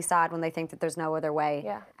just really sad when they think that there's no other way.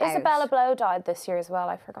 Yeah. out. Isabella Blow died this year as well.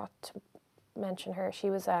 I forgot to mention her. She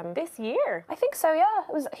was This year. I think so, yeah.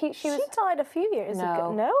 It was she was died a few years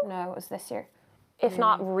ago. No? No, it was this year. If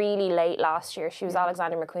not really late last year. She was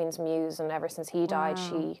Alexander McQueen's muse, and ever since he died,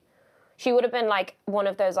 she would have been like one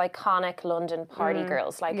of those iconic London party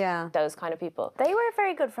girls, like Yeah. those kind of people. They were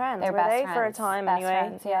very good friends, They're were best they, friends. for a time Best anyway?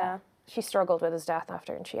 friends, yeah. She struggled with his death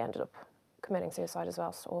after, and she ended up committing suicide as well.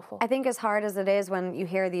 It's awful. I think as hard as it is when you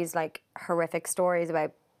hear these like horrific stories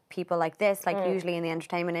about people like this, like usually in the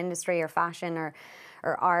entertainment industry or fashion or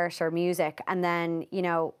art or music, and then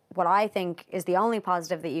what I think is the only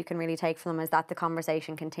positive that you can really take from them is that the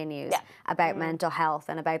conversation continues about mental health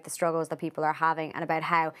and about the struggles that people are having, and about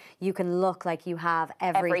how you can look like you have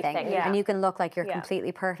everything, Everything, yeah. and you can look like you're Yeah.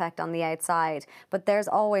 completely perfect on the outside, but there's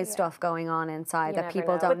always stuff going on inside You that never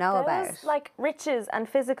people know. don't know Those, about. like riches and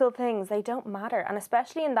physical things, they don't matter. And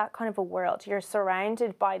especially in that kind of a world, you're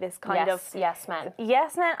surrounded by this kind of yes men.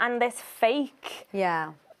 yes men and this fake,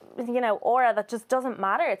 Yeah. aura that just doesn't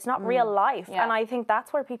matter. It's not real life. Yeah. And I think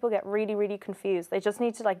that's where people get really, really confused. They just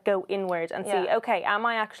need to like go inward and see, Yeah. okay, am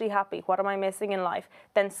I actually happy? What am I missing in life?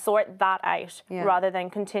 Then sort that out Yeah. rather than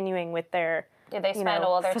continuing with their Yeah, they you spend know,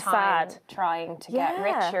 all their time facade. trying to get Yeah.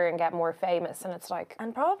 richer and get more famous, and it's like,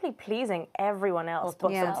 And probably pleasing everyone else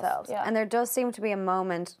but Yeah. themselves. Yeah. And there does seem to be a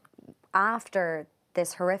moment after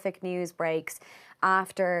this horrific news breaks,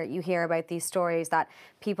 after you hear about these stories, that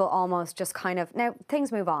people almost just kind of, now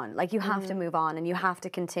things move on, like you have to move on and you have to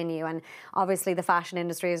continue, and obviously the fashion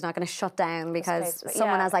industry is not going to shut down because Kate Spade,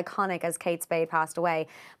 someone yeah. as iconic as Kate Spade passed away,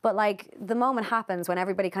 but like the moment happens when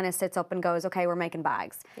everybody kind of sits up and goes, okay, we're making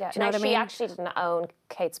bags. yeah. Do you know Now, what I she mean? actually didn't own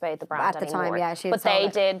Kate Spade, the brand, At the time, anymore. yeah, she had But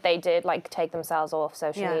sold it. they did like take themselves off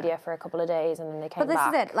social Yeah. media for a couple of days, and then they came But this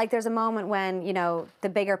back. is it, like there's a moment when, you know, the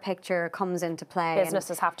bigger picture comes into play. and-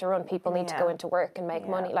 Businesses have to run. People need to go Yeah. into work and make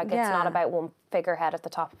money. Like, it's Yeah. not about one figurehead at the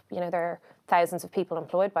top. You know, there are thousands of people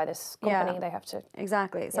employed by this company. Yeah. They have to.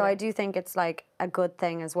 Exactly. So Yeah. I do think it's like a good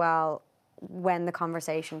thing as well when the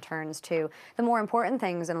conversation turns to the more important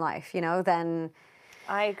things in life, you know, than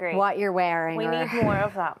I agree. what you're wearing. We or, need more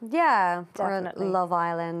of that. Yeah, Definitely. or Love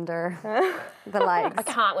Island or the likes. I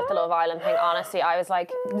can't with the Love Island thing. Honestly, I was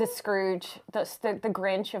like the Scrooge, the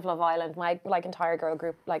Grinch of Love Island. My like entire girl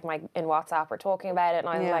group, like in WhatsApp, were talking about it, and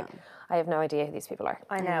I was Yeah. like, I have no idea who these people are.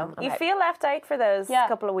 I know. I'm You out. feel left out for those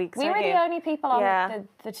couple of weeks. We don't were you? the only people on Yeah.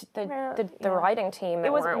 the writing team that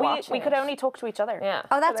It was weren't we watching. could it. only talk to each other. Yeah.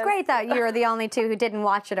 Oh, that's great that you're the only two who didn't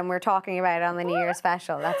watch it and we're talking about it on the New Year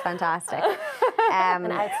special. That's fantastic.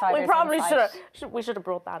 Outsiders We probably insight. should have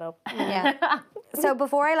brought that up. Yeah. So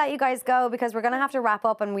before I let you guys go, because we're going to have to wrap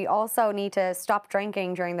up and we also need to stop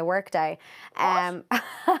drinking during the workday.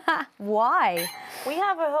 Why? We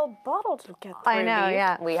have a whole bottle to get through. I know, Eve.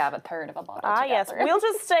 yeah. We have a third of a bottle. Ah, yes. together. We'll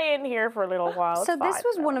just stay in here for a little while. So It's this fine.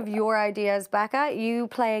 was one of your ideas, Becca. You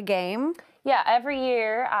play a game. Yeah, every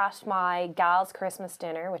year at my gal's Christmas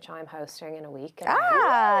dinner, which I'm hosting in a week, and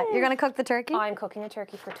You're going to cook the turkey? I'm cooking a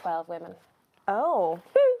turkey for 12 women. Oh.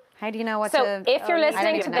 How do you know what So to... if you're I don't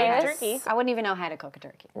listening to even know how this, turkey. I wouldn't even know how to cook a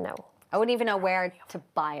turkey. no, I wouldn't even know where to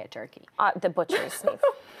buy a turkey. the butcher's Sniff.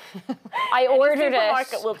 I ordered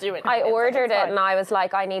supermarket it. will do it. I It's ordered it, fine. and I was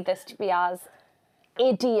like, I need this to be as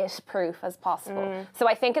idiot-proof as possible. So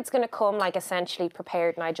I think it's going to come like essentially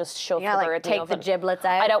prepared, and I just shove Yeah, the like bird in take the oven. giblets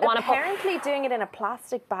out. I don't want to put. Apparently doing it in a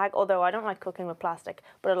plastic bag, although I don't like cooking with plastic,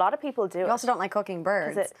 but a lot of people do You it. also don't like cooking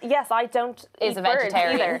birds. Yes, I don't Is eat a birds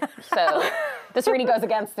vegetarian, either. so this really goes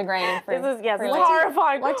against the grain. For, This is, yes, for it's like-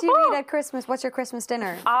 horrifying. What do you eat at Christmas? What's your Christmas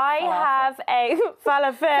dinner? I have a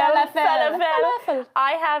falafel.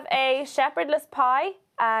 I have a shepherdless pie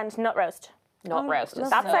and nut roast. Not roast.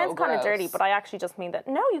 It's That so sounds kind of gross. dirty, but I actually just mean that.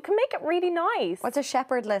 No, you can make it really nice. What's a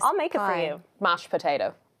shepherdless I'll make it pie? for you. Mashed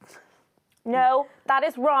potato. No, that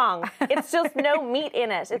is wrong. It's just no meat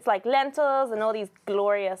in it. It's like lentils and all these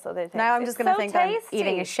glorious other things. Now I'm just going to so think tasty. I'm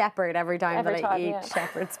eating a shepherd every time Every that I time, eat yeah.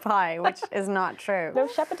 shepherd's pie, which is not true. No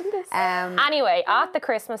shepherd in this. Um, Anyway, at the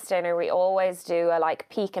Christmas dinner, we always do a like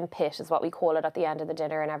peek and pit, is what we call it at the end of the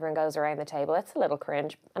dinner, and everyone goes around the table. It's a little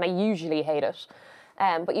cringe, and I usually hate it.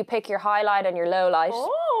 But you pick your highlight and your low light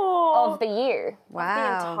of the year. The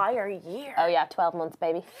wow. entire year. Oh yeah, 12 months,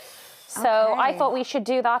 baby. So I Okay. thought we should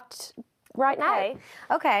do that right Okay.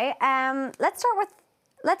 now. Okay.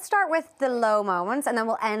 Let's start with the low moments, and then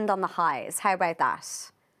we'll end on the highs. How about that?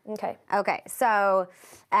 Okay. Okay. So,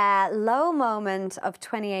 low moment of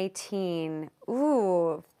 2018.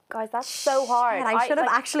 Ooh. Guys, that's so hard. Shit, I should have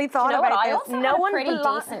actually thought You know what? about I this. also No had a one pretty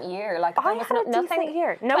belo- decent year. Like I there was had a nothing. decent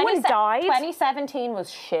year. No one 20 died? 2017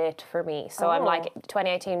 was shit for me. So I'm like, Oh.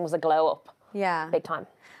 2018 was a glow up, Yeah. big time.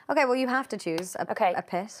 Okay. Well, you have to choose Okay. a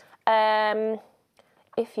pit.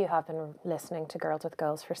 If you have been listening to Girls with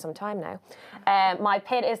Goals for some time now, my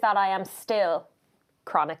pit is that I am still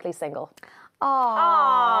chronically single.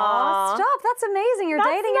 Aww. Stop. That's amazing. You're That's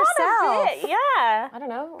dating not yourself. A bit. Yeah. I don't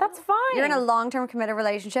know. That's fine. You're in a long-term committed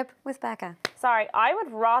relationship with Becca. Sorry, I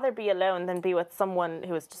would rather be alone than be with someone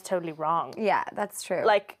who is just totally wrong. Yeah, that's true.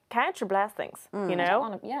 Like, count your blessings, you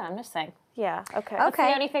know? Yeah, I'm just saying. Yeah, okay. It's Okay.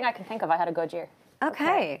 the only thing I can think of. I had a good year.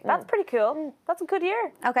 Okay. That's pretty cool. That's a good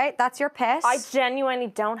year. Okay, that's your pit. I genuinely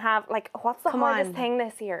don't have, like, what's the Come hardest on. thing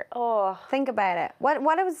this year? Oh. Think about it. What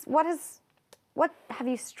have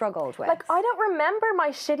you struggled with? Like, I don't remember my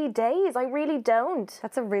shitty days. I really don't.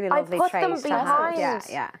 That's a really I lovely put trait them to have. behind.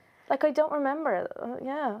 Yeah. Like, I don't remember.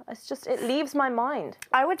 Yeah, it's just, it leaves my mind.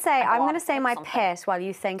 I would say, I'm going to say pick my something. pit while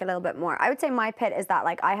you think a little bit more. I would say my pit is that,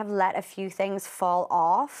 like, I have let a few things fall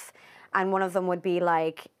off. And one of them would be,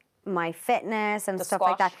 like, my fitness and The stuff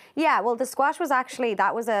like that. squash? Yeah, well, the squash was actually,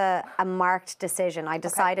 that was a marked decision. I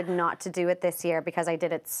decided not to do it this year because I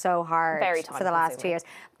did it so hard Very for the last 2 time-consuming. years.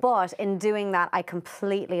 But in doing that, I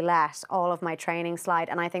completely let all of my training slide.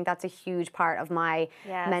 And I think that's a huge part of my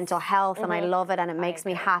Yes. mental health. And I love it and it makes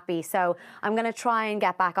me happy. So I'm going to try and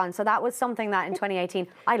get back on. So that was something that in 2018,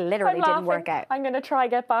 I literally didn't work out. I'm going to try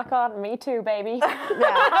get back on. Me too, baby.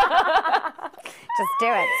 Just do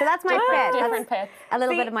it. So that's my pit. Different That's pits. a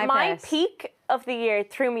little See, bit of my pit. peak of the year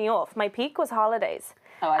threw me off. My peak was holidays.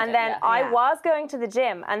 Oh, I and did, then yeah. I Yeah. was going to the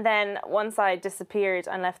gym, and then once I disappeared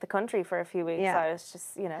and left the country for a few weeks, Yeah. I was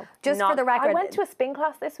just, Just for not- the record- I went to a spin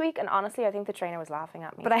class this week, and honestly, I think the trainer was laughing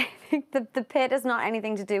at me. But I think the pit is not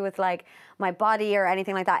anything to do with like my body or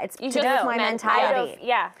anything like that. It's to do just with my meant mentality.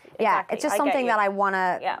 yeah, Yeah, exactly. it's just I get something you. that I want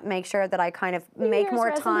to Yeah. make sure that I kind of make Year's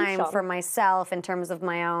more time resolution. for myself in terms of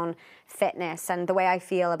my own fitness and the way I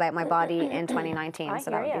feel about my body in 2019. I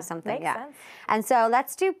So that hear would be ya. something. Makes Yeah. sense. And so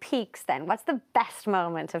let's do peaks then. What's the best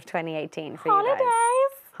moment of 2018 for you Holidays. guys?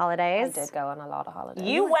 I Holidays? did go on a lot of holidays.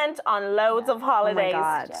 You went on loads of holidays.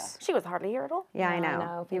 God. Yeah. She was hardly here at all. Yeah, I No, I know.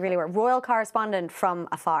 know. You really were. Royal correspondent from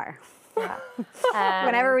afar. Um,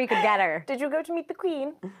 Whenever we could get her. Did you go to meet the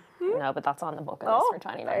Queen? No, but that's on the bucket list Oh, for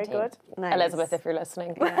 2019. very good. Nice. Elizabeth, if you're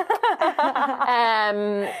listening.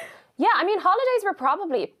 Yeah, I mean, holidays were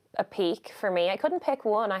probably a peak for me. I couldn't pick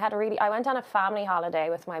one. I went on a family holiday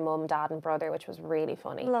with my mum, dad, and brother, which was really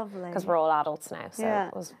funny. Lovely. Because we're all adults now, so Yeah.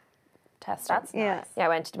 it was testing. That's Yeah. nice. Yeah,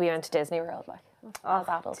 we went to Disney World, like, as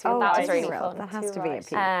adults. Oh, that was Disney really World. fun. That has to be a right.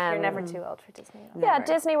 peak. You're never too old for Disney. Yeah, Never.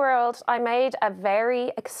 Disney World. I made a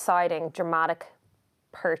very exciting, dramatic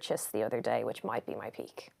purchase the other day, which might be my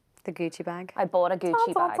peak. The Gucci bag. I bought a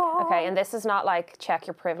Gucci bag. Okay, and this is not like check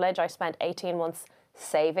your privilege. I spent 18 months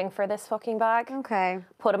saving for this fucking bag. Okay.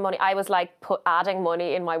 I was like adding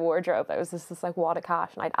money in my wardrobe. I was just like wad of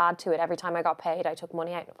cash, and I'd add to it every time I got paid. I took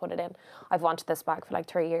money out and put it in. I've wanted this bag for like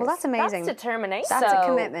 3 years. Well, that's amazing. That's determination. That's a So,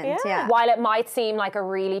 commitment. Yeah. While it might seem like a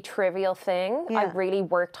really trivial thing, I Yeah. really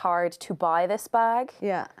worked hard to buy this bag.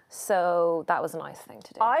 Yeah. So that was a nice thing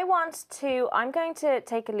to do. I'm going to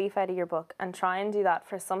take a leaf out of your book and try and do that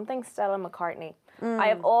for something Stella McCartney. I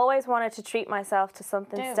have always wanted to treat myself to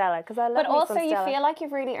something Stella because I love But me also, some you Stella. feel like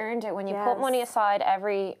you've really earned it when you put money Yes. aside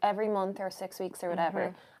every month or 6 weeks or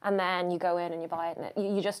whatever, and then you go in and you buy it,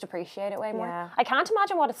 and you just appreciate it way more. Yeah. I can't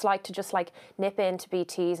imagine what it's like to just like nip into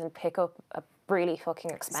BT's and pick up a really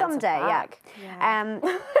fucking expensive Someday, bag. yeah.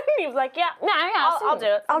 He was like, yeah, I'll do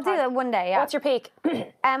it. I'll do that one day. Yeah. What's your peak?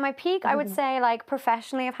 My peak, I would say, like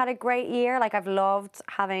professionally, I've had a great year. Like I've loved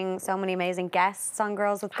having so many amazing guests on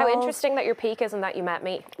Girls with How Goals. interesting that your peak isn't that you met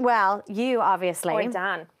me. Well, you obviously. Or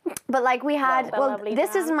Dan. But like we had, the lovely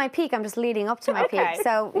this Dan. isn't my peak. I'm just leading up to my Okay. peak.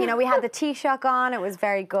 So we had the Taoiseach on. It was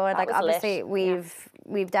very good. Like was obviously lit.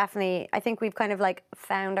 we've definitely. I think we've kind of like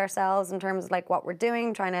found ourselves in terms of like what we're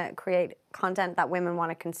doing, trying to create content that women want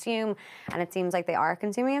to consume, and it seems like they are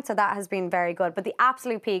consuming it. So that has been very good. But the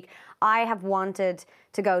absolute peak, I have wanted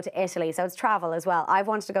to go to Italy. So it's travel as well. I've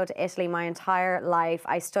wanted to go to Italy my entire life.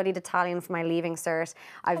 I studied Italian for my leaving cert.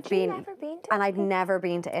 I've never been to and I'd never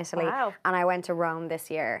been to Italy. Wow. And I went to Rome this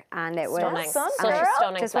year, and it was Stunning. Such Such a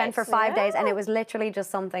stunning just went for place. 5 days, and it was literally just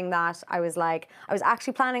something that I was like, I was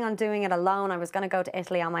actually planning on doing it alone. I was going to go to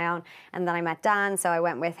Italy on my own, and then I met Dan, so I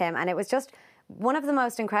went with him, and it was just one of the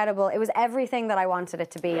most incredible. It was everything that I wanted it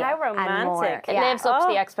to be. How And more. romantic. It Yeah. lives up to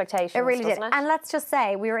the expectations. It really did. doesn't it? And let's just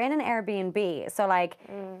say we were in an Airbnb. So like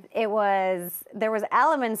there was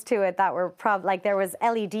elements to it that were like there was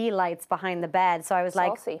LED lights behind the bed. So I was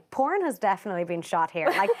like, Saucy. porn has definitely been shot here.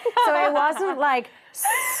 Like so it wasn't like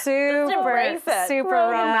super embrace it. super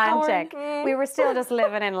romantic. We were still just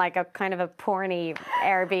living in like a kind of a porny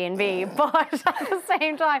Airbnb, but at the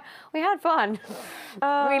same time we had fun.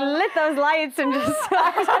 We lit those lights and just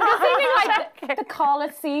Like the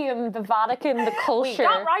Colosseum, the Vatican, the culture,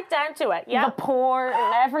 Got right down to it. Yeah. the porn,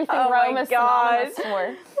 and everything Oh my Rome is God.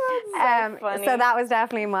 synonymous for. funny. So that was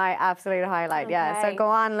definitely my absolute highlight. Yeah. So Okay. go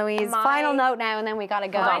on, Louise. My- Final note now, and then we gotta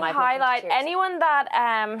go. on, My I've highlight. cheers. Anyone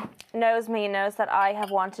that knows me knows that I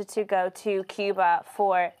have wanted to go to Cuba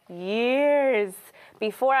for years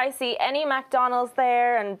before I see any McDonald's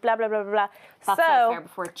there and blah blah blah blah blah. That's so fair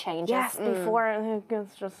before it changes. yes, before it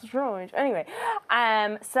gets destroyed. Anyway,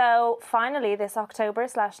 so finally this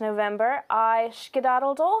October/November, I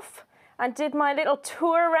skedaddled off and did my little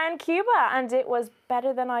tour around Cuba, and it was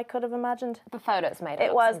better than I could have imagined. The photos made it. It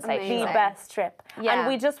look was sensational. the best trip. Yeah. And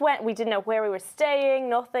we just went, we didn't know where we were staying,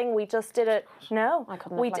 nothing. We just did it. No. I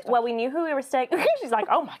couldn't have We left well, we knew who we were staying. She's like,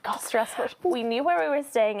 oh my God. Stressful. We knew where we were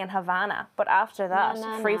staying in Havana, but after that,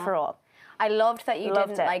 Na, na, free na. for all. I loved that you Loved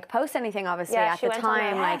didn't it. like post anything obviously Yeah, at she the went on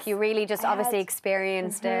time. it. Like you really just I obviously had-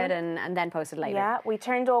 experienced it and then posted later. Yeah, we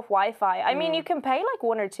turned off Wi-Fi. I mean, you can pay like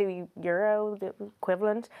 €1 or €2, the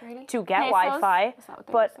equivalent, Really? to get Pesos? Wi-fi. Is that what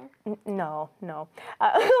they But use no.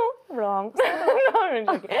 Wrong. No, I'm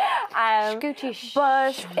joking. Gucci.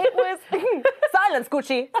 But it was silence,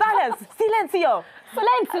 Gucci. Silence. Silencio.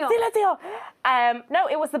 Silencio. Silencio. No,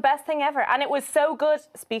 it was the best thing ever, and it was so good.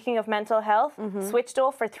 Speaking of mental health, switched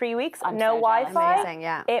off for 3 weeks, I'm no so jealous. Wi-Fi. Amazing,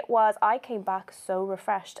 yeah. It was. I came back so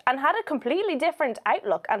refreshed and had a completely different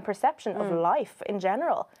outlook and perception of life in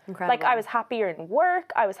general. Incredible. Like I was happier in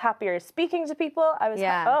work. I was happier speaking to people. I was.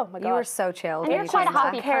 Yeah. Oh my god. You were so chilled. And when you're you quite a came back.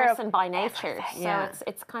 happy care of person by nature, so Yeah.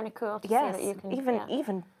 it's kind of cool to Yes. see that you can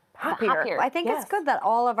Even happier. happier. I think Yes. it's good that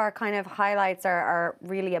all of our kind of highlights are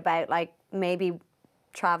really about like maybe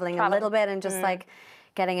traveling a little bit and just like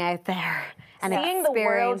getting out there and Seeing the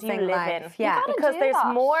world you experiencing live life. in. Yeah, gotta Because do there's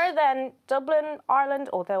that. more than Dublin, Ireland,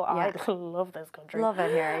 although I Yeah. love this country. love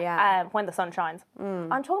it here. Yeah. When the sun shines. I'm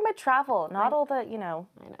talking about travel, not all the,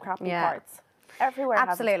 crappy Yeah. parts. Everywhere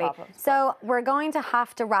Absolutely. has its problems. So we're going to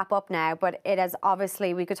have to wrap up now, but it is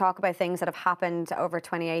obviously, we could talk about things that have happened over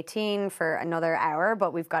 2018 for another hour,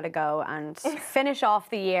 but we've got to go and finish off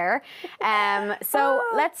the year. So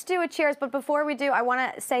let's do a cheers. But before we do, I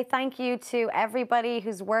want to say thank you to everybody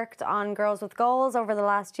who's worked on Girls with Goals over the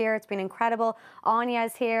last year. It's been incredible.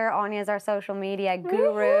 Anya's here. Anya's our social media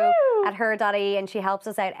guru at her.ie, and she helps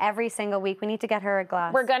us out every single week. We need to get her a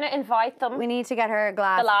glass. We're gonna invite them. We need to get her a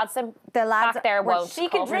glass. The lads back there we're- won't. She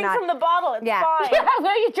can come. drink not- from the bottle. It's Yeah. fine. Yeah,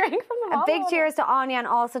 will you drink from the A big bottle? cheers to Anya and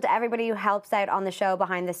also to everybody who helps out on the show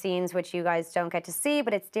behind the scenes, which you guys don't get to see,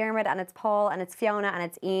 but it's Dermot and it's Paul and it's Fiona and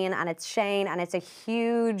it's Ian and it's Shane, and it's a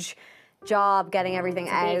huge job getting everything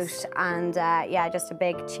out. beast. And yeah, just a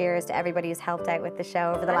big cheers to everybody who's helped out with the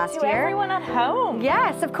show over the last to year. everyone at home.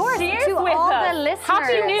 Yes, of course. Cheers to with all us. the listeners.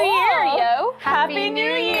 Happy New Year, yo! Happy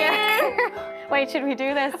New Year. Wait, should we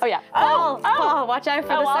do this? Oh yeah. Paul, watch out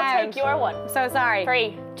for Oh, the I'll sound. take your one. I'm so sorry.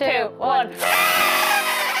 3, 2, 2, 1.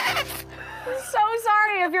 So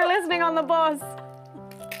sorry if you're listening on the bus.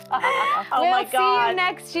 Oh we'll my see god. you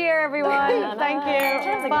next year, everyone. Thank Terms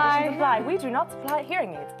you. and Bye. conditions apply. We do not supply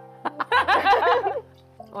hearing aids.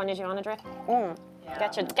 Anya, do you want a drink?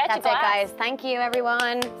 Get your That's it, glass. guys. Thank you,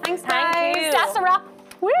 everyone. Thanks, Thank guys. you. That's a wrap.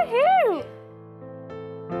 Woohoo!